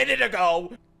piano a minute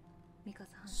ago.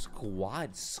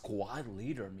 Squad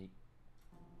leader me.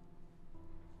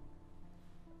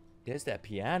 There's that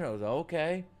piano though.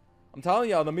 Okay, I'm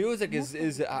telling y'all, the music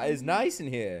is nice in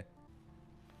here.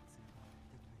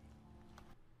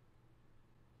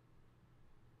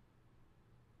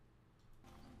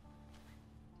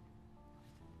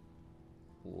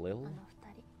 Lil?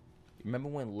 Remember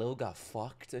when Lil got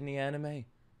fucked in the anime?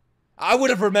 I would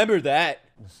have remembered that.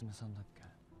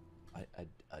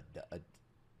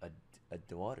 A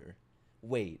daughter?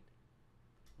 Wait.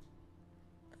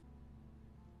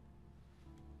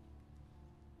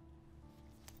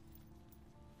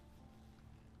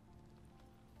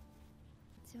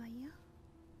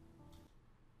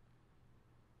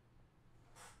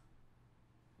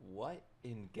 What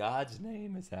in God's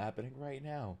name is happening right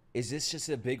now? Is this just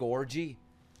a big orgy?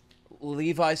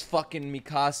 Levi's fucking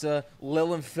Mikasa,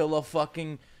 Lil and Phila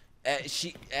fucking,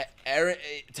 Eren,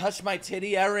 touch my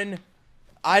titty, Eren.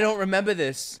 I don't remember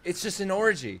this. It's just an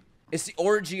orgy. It's the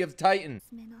orgy of Titan.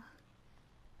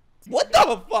 What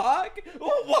the fuck?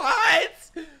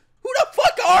 What? Who the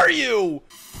fuck are you?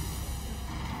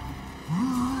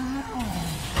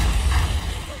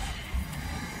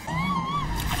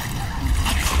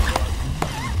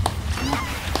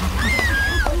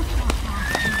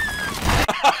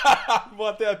 I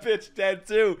want that bitch dead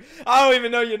too. I don't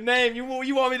even know your name. You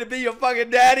want me to be your fucking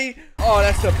daddy? Oh,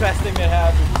 that's the best thing that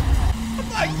happened.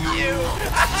 Fuck you.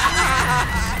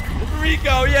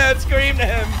 Rico, yeah, scream to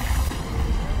him.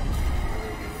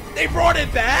 They brought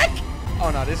it back?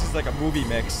 Oh no, this is like a movie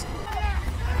mix.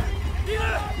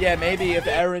 Yeah, maybe if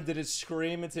Eren didn't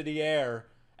scream into the air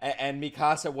and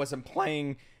Mikasa wasn't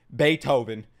playing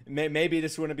Beethoven, maybe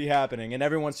this wouldn't be happening and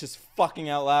everyone's just fucking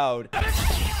out loud.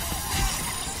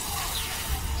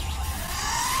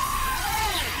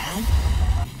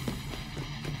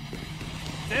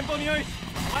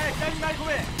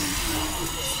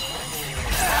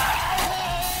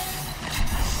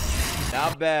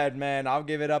 Not bad, man. I'll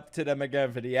give it up to them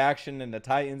again for the action and the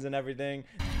Titans and everything.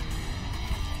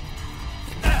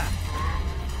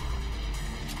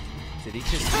 Did he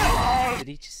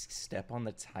just step on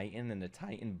the Titan and the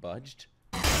Titan budged?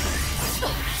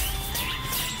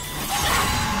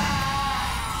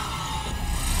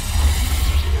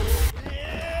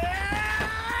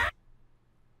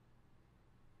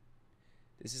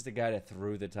 This is the guy that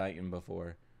threw the Titan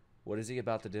before. What is he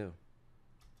about to do?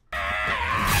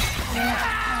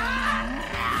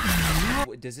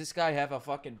 Does this guy have a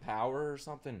fucking power or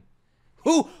something?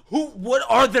 What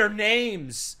are their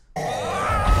names?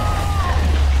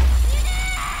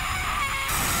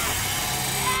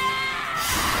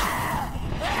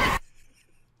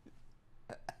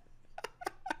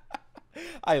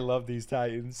 I love these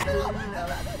Titans.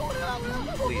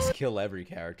 Please kill every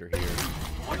character here.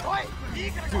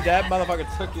 Dude, that motherfucker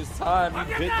took his time.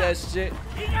 He bit that shit.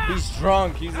 He's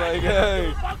drunk. He's like,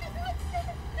 hey.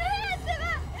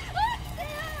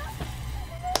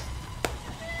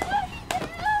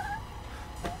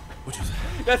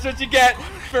 That's what you get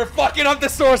for fucking up the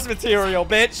source material,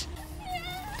 bitch.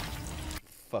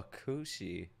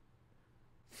 Fukushi.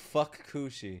 Fuck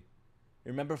Kushi.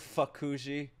 Remember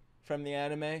Fukushi from the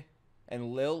anime?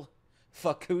 And Lil?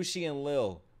 Fukushi and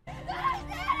Lil.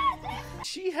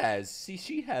 She has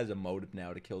a motive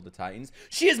now to kill the Titans.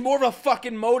 She has more of a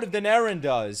fucking motive than Eren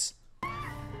does.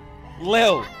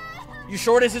 Lil. You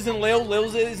sure this isn't Lil?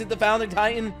 Lil isn't the founding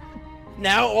Titan?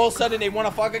 Now, all of a sudden, they want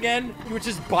to fuck again? You were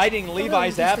just biting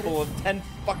Levi's apple 10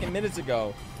 fucking minutes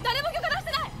ago.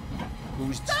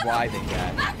 Who's driving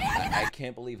that? I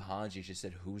can't believe Hanji just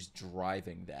said, who's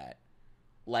driving that?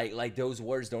 Like those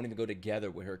words don't even go together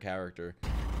with her character.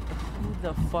 Who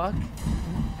the fuck?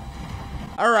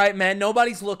 Alright, man,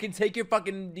 nobody's looking. Take your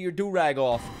do-rag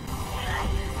off.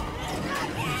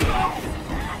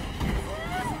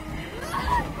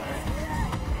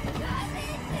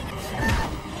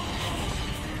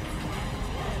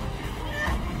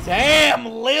 Damn,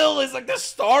 Lil is like the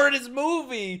star of this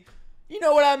movie. You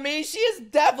know what I mean? She is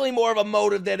definitely more of a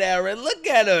motive than Eren. Look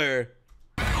at her.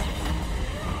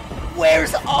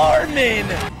 Where's Armin?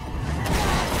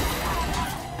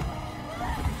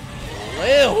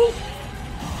 Lil?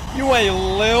 You ain't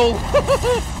Lil.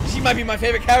 She might be my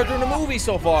favorite character in the movie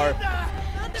so far.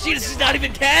 She's not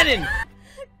even canon.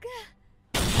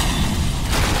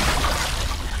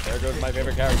 There goes my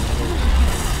favorite character in the movie.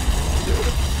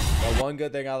 The one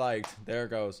good thing I liked. There it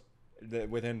goes.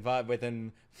 Within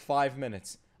 5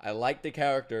 minutes. I like the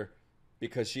character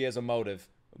because she has a motive.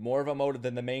 More of a motive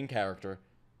than the main character.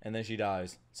 And then she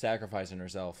dies, sacrificing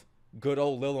herself. Good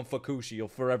old Lil and Fukushi, you'll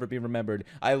forever be remembered.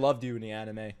 I loved you in the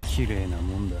anime.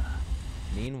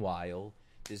 Meanwhile,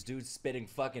 this dude's spitting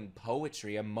fucking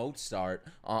poetry, a Mozart.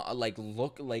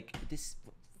 Look like this.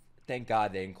 Thank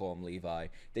God they didn't call him Levi.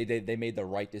 They made the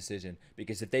right decision,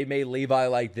 because if they made Levi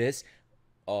like this,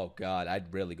 oh God,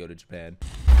 I'd really go to Japan.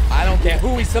 I don't care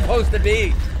who he's supposed to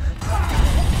be.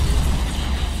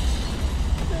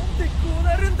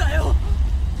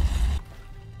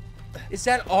 Is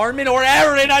that Armin or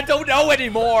Eren? I don't know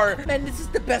anymore. Man, this is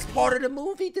the best part of the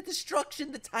movie. The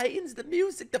destruction, the Titans, the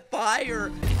music, the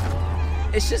fire.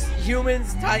 It's just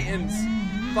humans, Titans.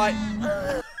 Fight.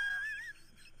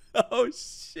 Oh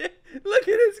shit. Look at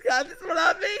this guy. This is what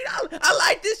I mean. I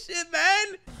like this shit,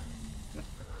 man.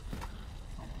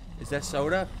 Is that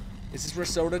Soda? Is this where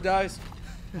Soda dies?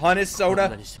 Hunnis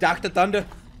Soda? Dr. Thunder?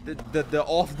 The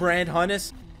off-brand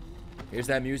Hunnis? Here's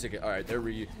that music. Alright, they're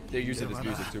using this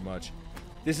music too much.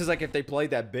 This is like if they played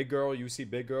that Big Girl, you see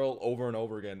Big Girl over and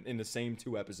over again in the same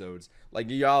 2 episodes. Like,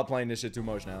 y'all playing this shit too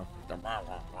much now.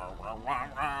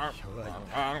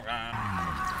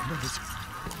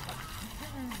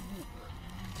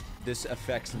 This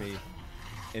affects me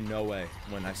in no way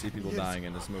when I see people dying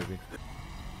in this movie.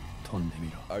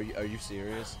 Are you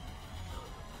serious?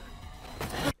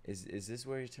 Is this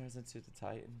where he turns into the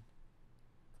Titan?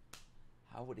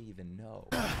 How would he even know?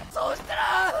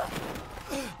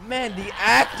 Man, the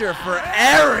actor for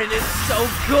Eren is so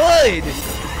good!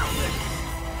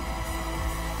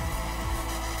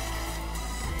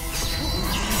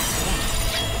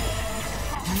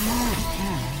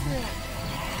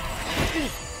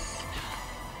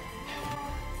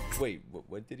 Wait,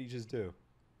 what did he just do?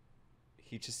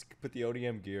 He just put the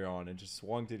ODM gear on and just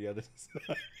swung to the other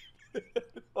side.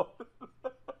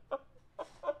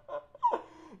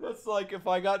 That's like if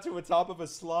I got to the top of a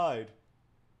slide.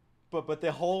 But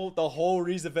the whole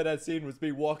reason for that scene was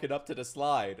me walking up to the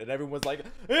slide and everyone's like,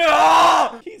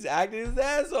 yeah! He's acting his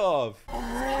ass off.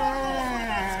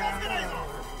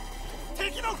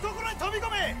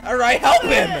 Alright, help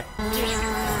him!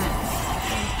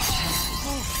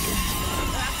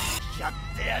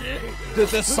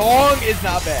 The song is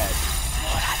not bad.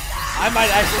 I might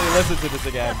actually listen to this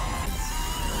again.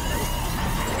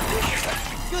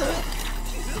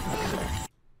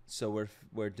 So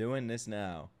we're doing this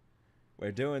now.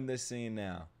 We're doing this scene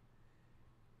now.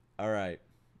 Alright.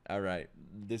 Alright.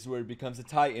 This is where it becomes a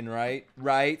Titan, right?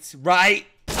 Right?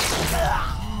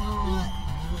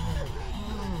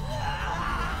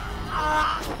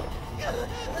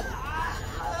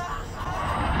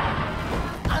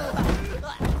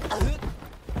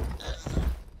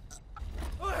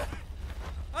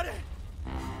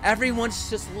 Everyone's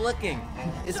just looking.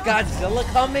 Is Godzilla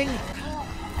coming?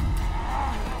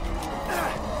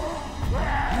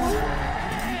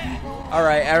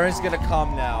 Alright, Aaron's gonna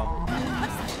come now.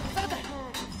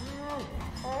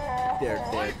 They're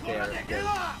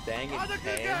banging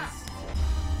hands.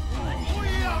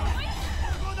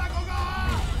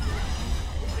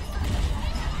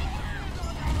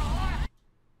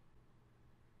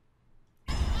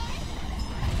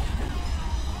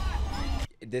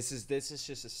 This is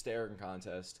just a staring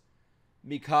contest.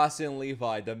 Mikasa and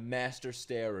Levi, the master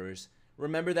starers.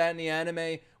 Remember that in the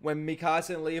anime when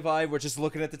Mikasa and Levi were just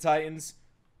looking at the Titans?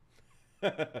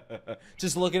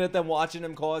 Just looking at them, watching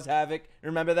them cause havoc.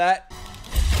 Remember that?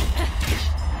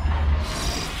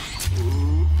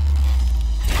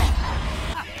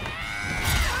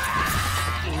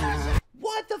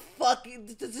 What the fuck?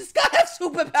 Does this guy have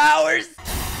superpowers?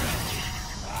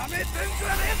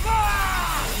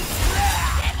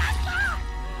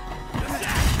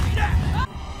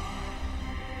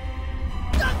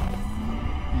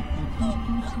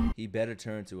 He better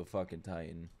turn to a fucking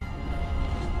Titan.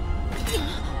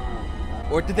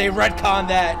 Or did they retcon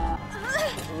that?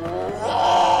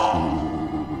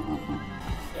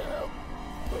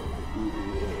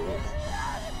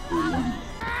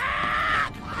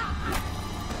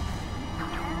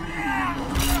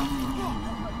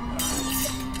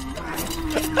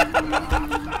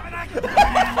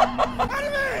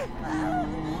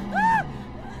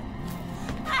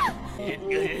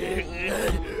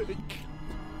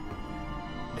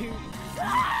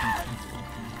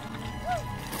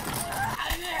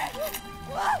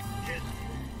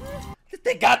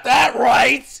 They got that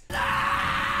right!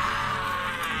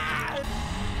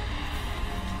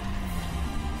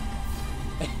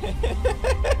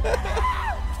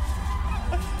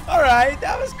 Alright,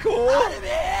 that was cool.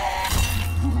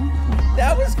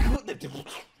 That was cool.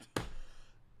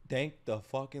 Thank the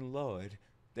fucking Lord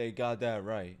they got that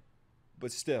right.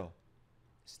 But still.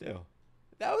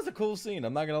 That was a cool scene,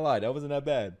 I'm not gonna lie. That wasn't that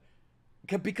bad.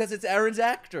 Because it's Aaron's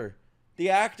actor. The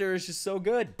actor is just so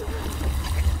good.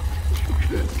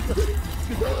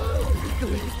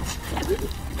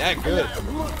 That good.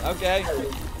 Okay.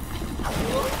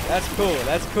 That's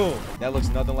cool. That looks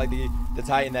nothing like the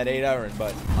Titan that ate Aaron,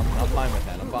 but I'm fine with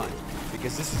that. I'm fine.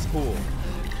 Because this is cool.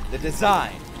 The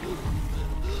design.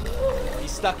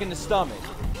 He's stuck in the stomach.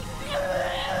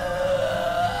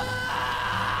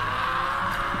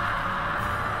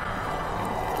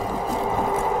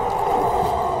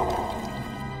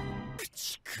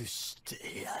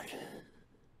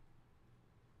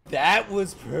 That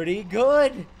was pretty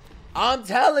good. I'm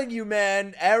telling you,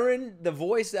 man. Aaron, the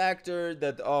voice actor,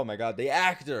 oh my god, the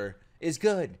actor is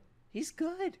good. He's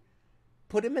good.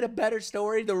 Put him in a better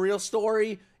story, the real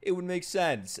story, it would make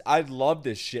sense. I love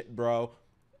this shit, bro.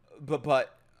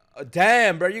 But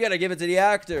damn, bro, you gotta give it to the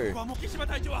actor.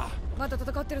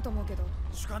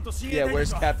 Yeah,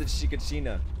 where's Captain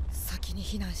Shikishina?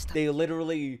 They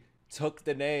literally took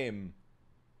the name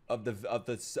of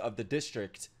the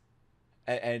district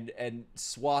and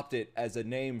swapped it as a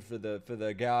name for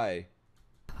the guy.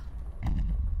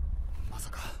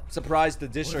 Surprised the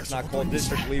district's not called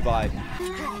District Levi.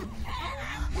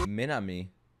 Minami,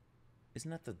 isn't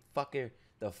that the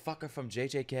fucker from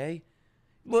JJK?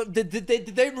 Well, did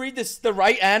they read the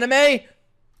right anime?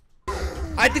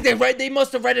 I think they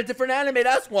must have read a different anime.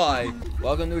 That's why.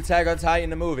 Welcome to Attack on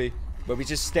Titan, the movie, where we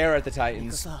just stare at the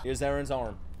Titans. Here's Aaron's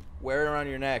arm. Wear it around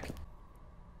your neck.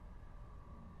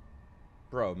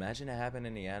 Bro, imagine it happened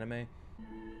in the anime.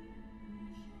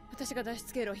 That's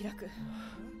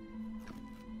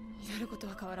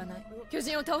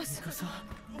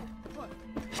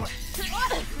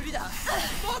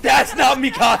not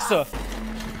Mikasa!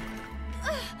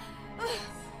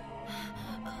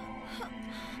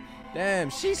 Damn,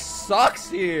 she sucks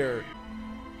here!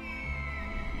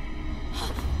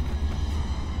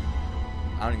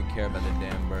 I don't even care about the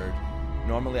damn bird.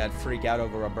 Normally I'd freak out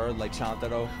over a bird like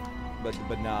Chantaro, but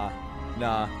nah.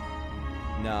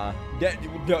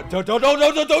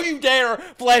 Don't you dare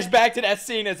flash back to that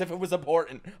scene as if it was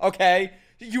important, okay?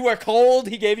 You were cold,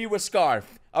 he gave you a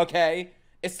scarf, okay?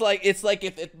 It's like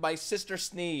if my sister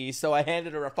sneezed, so I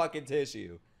handed her a fucking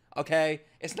tissue, okay?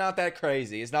 It's not that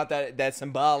crazy. It's not that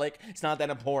symbolic. It's not that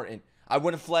important. I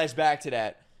wouldn't flash back to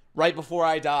that. Right before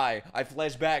I die, I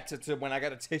flash back to when I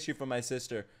got a tissue from my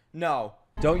sister. No,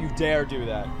 don't you dare do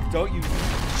that. Don't you...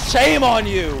 Shame on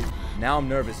you! Now I'm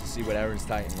nervous to see what Aaron's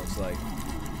Titan looks like.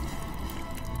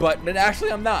 But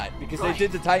actually I'm not, because they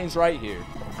did the Titans right here.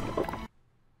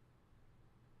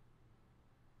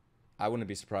 I wouldn't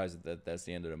be surprised that that's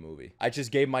the end of the movie. I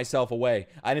just gave myself away.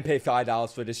 I didn't pay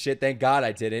 $5 for this shit. Thank God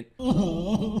I didn't.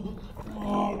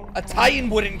 A Titan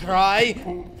wouldn't cry.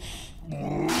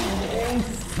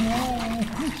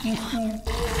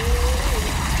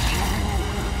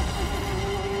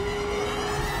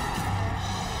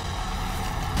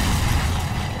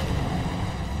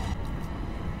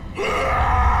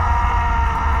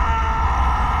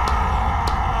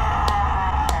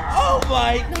 Oh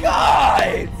my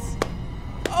God!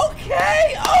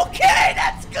 Okay,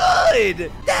 that's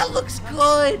good! That looks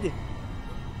good!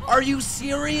 Are you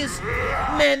serious?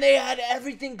 Man, they had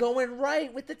everything going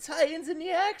right with the Titans in the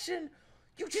action.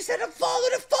 You just had to follow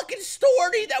the fucking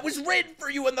story that was written for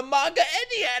you in the manga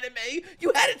and the anime.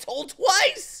 You had it told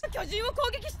twice.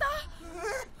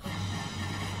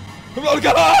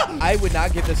 I would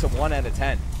not give this a 1 out of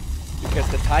 10 because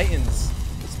the Titans,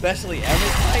 especially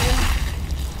Eren Titan,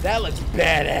 that looks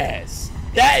badass.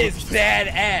 That is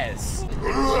badass.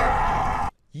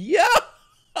 Yo!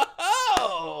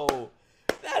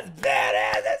 That's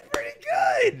badass. That's pretty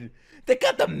good. They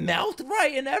got the mouth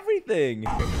right and everything.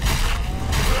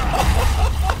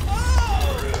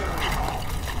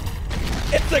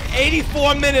 It took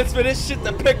 84 minutes for this shit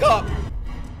to pick up.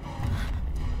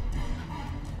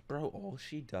 Bro, all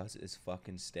she does is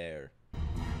fucking stare.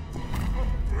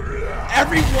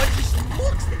 Everyone just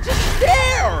looks, they just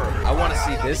stare. I want to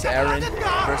see this Eren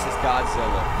versus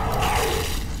Godzilla.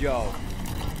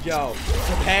 Yo,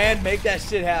 Japan, make that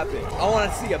shit happen. I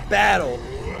want to see a battle.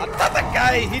 I'm not the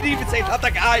guy. He didn't even say not the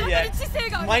guy yet.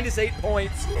 -8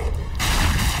 points.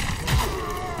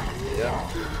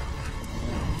 Yeah.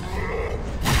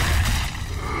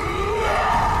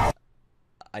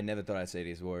 I never thought I'd say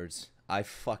these words. I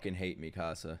fucking hate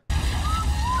Mikasa.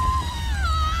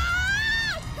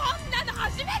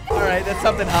 Alright, that's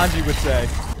something Hanji would say.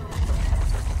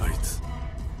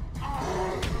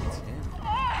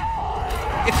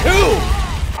 It's who?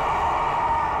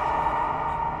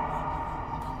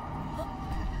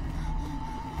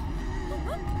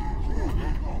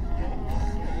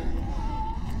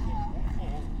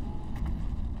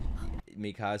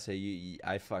 Mikasa,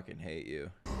 I fucking hate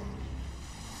you.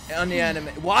 On the anime,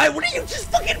 why wouldn't you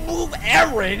just fucking move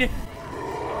Eren?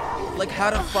 Like, how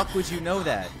the fuck would you know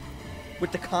that?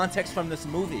 With the context from this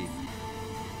movie.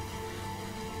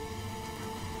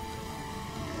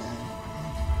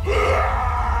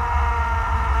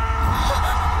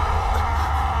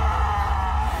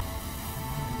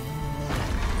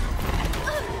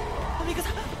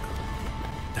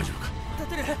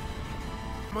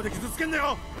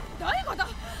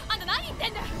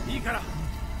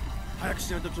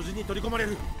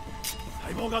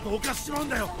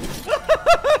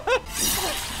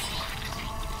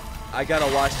 I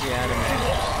gotta watch the anime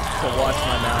to wash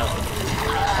my mouth of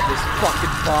this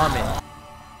fucking vomit.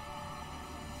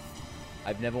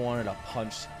 I've never wanted to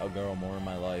punch a girl more in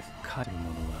my life.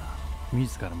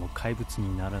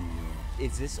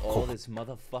 Is this all this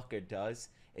motherfucker does?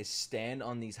 Is stand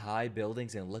on these high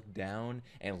buildings and look down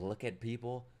and look at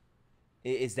people?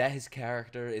 Is that his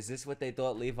character? Is this what they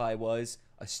thought Levi was?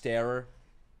 A starer?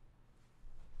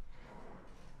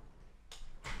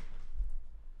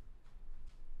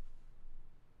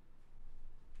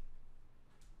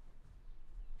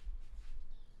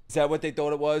 Is that what they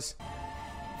thought it was?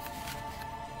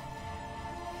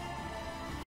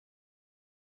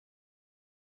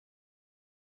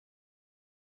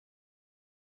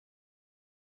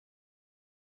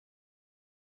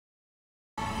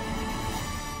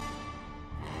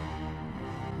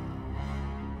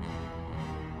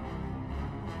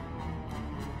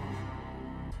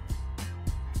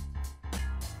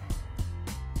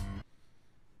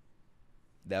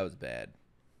 That was bad.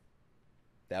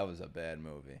 That was a bad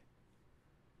movie.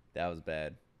 That was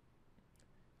bad.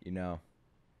 You know,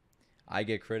 I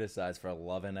get criticized for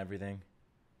loving everything,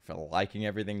 for liking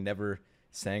everything, never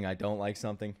saying I don't like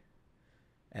something.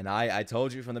 And I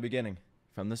told you from the beginning,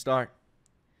 from the start,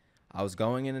 I was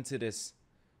going into this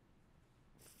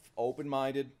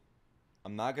open-minded.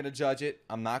 I'm not going to judge it.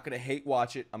 I'm not going to hate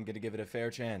watch it. I'm going to give it a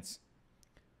fair chance.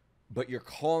 But you're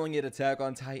calling it Attack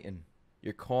on Titan.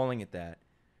 You're calling it that.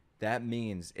 That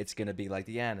means it's going to be like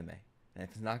the anime. And if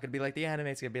it's not going to be like the anime,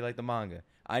 it's going to be like the manga.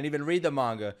 I didn't even read the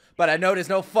manga, but I know there's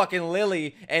no fucking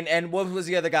Lily. And what was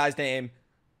the other guy's name?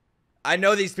 I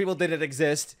know these people didn't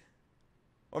exist.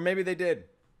 Or maybe they did.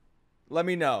 Let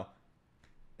me know.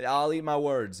 I'll eat my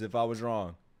words if I was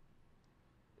wrong.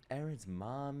 Eren's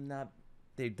mom,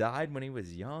 they died when he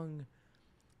was young.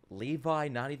 Levi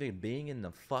not even being in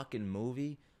the fucking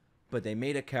movie. But they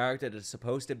made a character that's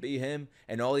supposed to be him,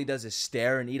 and all he does is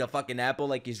stare and eat a fucking apple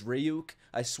like he's Ryuk.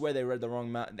 I swear they read the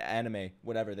wrong anime,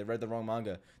 whatever. They read the wrong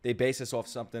manga. They base this off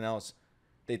something else.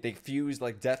 They fused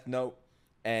like Death Note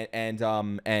and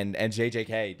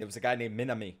JJK. There was a guy named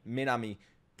Minami.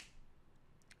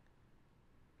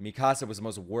 Mikasa was the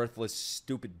most worthless,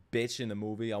 stupid bitch in the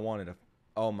movie. I wanted to.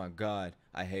 Oh my god,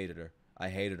 I hated her. I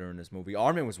hated her in this movie.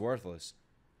 Armin was worthless.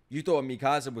 You thought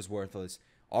Mikasa was worthless.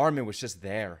 Armin was just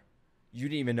there. You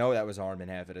didn't even know that was Armin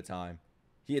half of the time.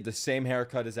 He had the same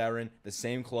haircut as Eren, the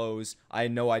same clothes. I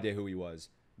had no idea who he was.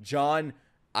 John,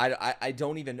 I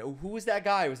don't even know. Who was that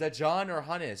guy? Was that John or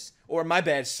Hannes? Or my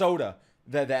bad, Soda.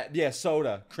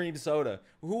 Soda. Cream soda.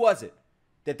 Who was it?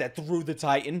 That threw the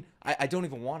Titan? I don't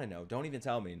even want to know. Don't even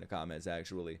tell me in the comments,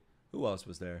 actually. Who else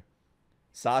was there?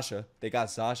 Sasha. They got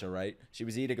Sasha, right? She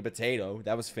was eating a potato.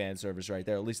 That was fan service right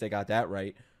there. At least they got that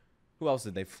right. Who else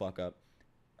did they fuck up?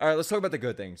 All right, let's talk about the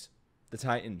good things. The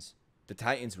Titans. The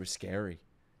Titans were scary.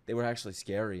 They were actually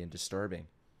scary and disturbing.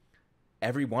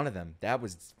 Every one of them. That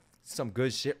was some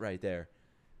good shit right there.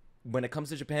 When it comes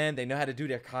to Japan, they know how to do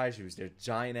their kaijus, their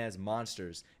giant ass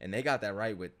monsters, and they got that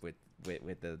right with the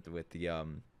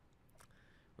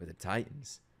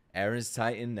Titans. Eren's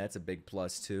Titan, that's a big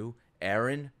plus too.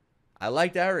 Eren, I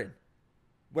liked Eren.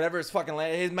 Whatever his fucking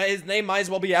his name might as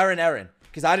well be Eren,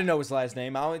 because I didn't know his last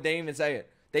name. They didn't even say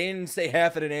it. They didn't say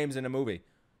half of the names in the movie.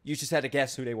 You just had to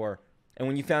guess who they were. And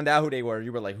when you found out who they were,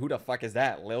 you were like, who the fuck is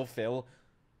that? Lil Phil?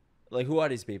 Like, who are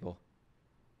these people?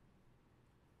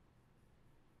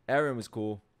 Eren was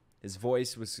cool. His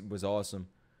voice was awesome.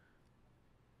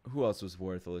 Who else was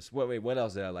worthless? Wait, what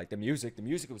else did I like? The music. The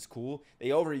music was cool. They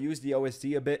overused the OST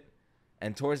a bit.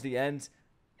 And towards the end,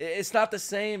 it's not the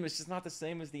same. It's just not the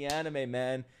same as the anime,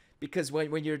 man. Because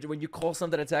when you call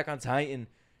something Attack on Titan,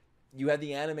 you have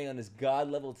the anime on this god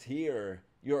level tier.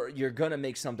 You're gonna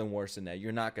make something worse than that.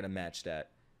 You're not gonna match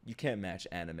that. You can't match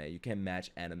anime. You can't match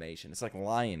animation. It's like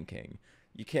Lion King.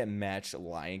 You can't match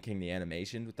Lion King the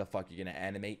animation. What the fuck? You're gonna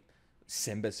animate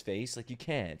Simba's face? Like, you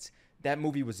can't. That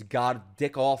movie was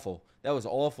dick awful. That was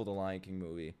awful, the Lion King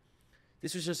movie.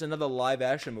 This was just another live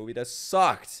action movie that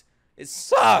sucked. It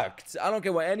sucked. I don't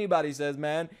care what anybody says,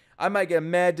 man. I might get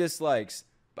mad dislikes,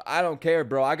 but I don't care,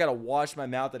 bro. I gotta wash my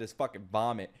mouth of this fucking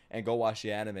vomit and go watch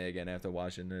the anime again after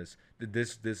watching this.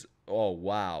 Oh,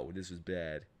 wow. This was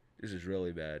bad. This is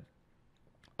really bad.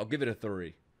 I'll give it a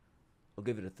 3. I'll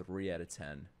give it a 3 out of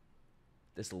 10.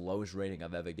 This is the lowest rating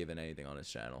I've ever given anything on this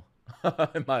channel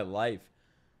in my life.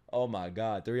 Oh my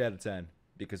god, 3 out of 10.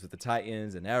 Because with the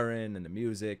Titans and Eren and the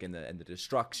music and the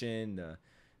destruction,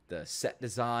 the set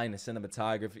design, the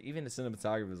cinematography, even the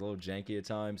cinematography was a little janky at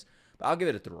times. But I'll give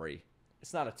it a 3.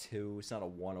 It's not a 2. It's not a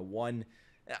 1. A 1.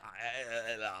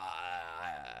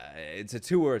 It's a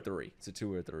 2 or a 3. It's a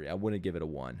 2 or a 3. I wouldn't give it a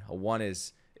 1. A 1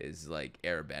 is like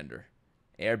Airbender.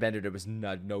 Airbender, there was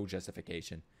no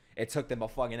justification. It took them a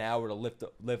fucking hour to lift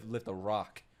a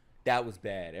rock. That was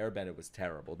bad. Airbender was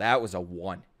terrible. That was a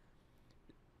 1.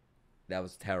 That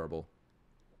was terrible.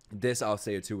 This, I'll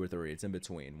say a 2 or 3. It's in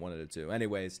between. One of the two.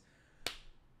 Anyways,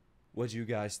 what'd you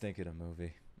guys think of the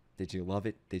movie? Did you love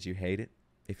it? Did you hate it?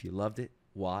 If you loved it,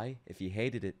 why? If you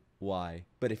hated it, why?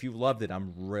 But if you loved it,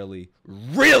 I'm really,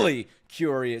 really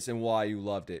curious in why you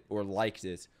loved it or liked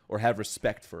it or have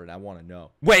respect for it. I want to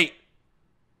know. Wait,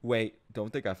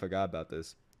 don't think I forgot about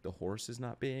this. The horses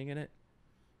not being in it.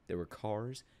 There were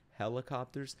cars,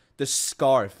 helicopters, the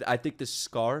scarf. I think the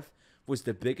scarf was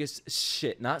the biggest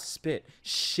shit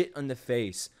on the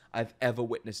face I've ever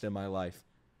witnessed in my life.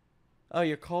 Oh,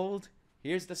 you're cold?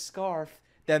 Here's the scarf.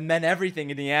 That meant everything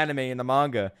in the anime and the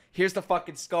manga. Here's the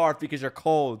fucking scarf because you're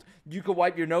cold. You could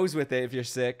wipe your nose with it if you're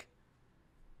sick.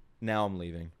 Now I'm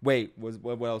leaving. Wait,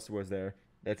 what else was there?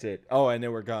 That's it. Oh, and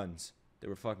there were guns. There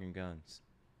were fucking guns.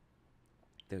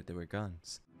 There were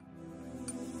guns.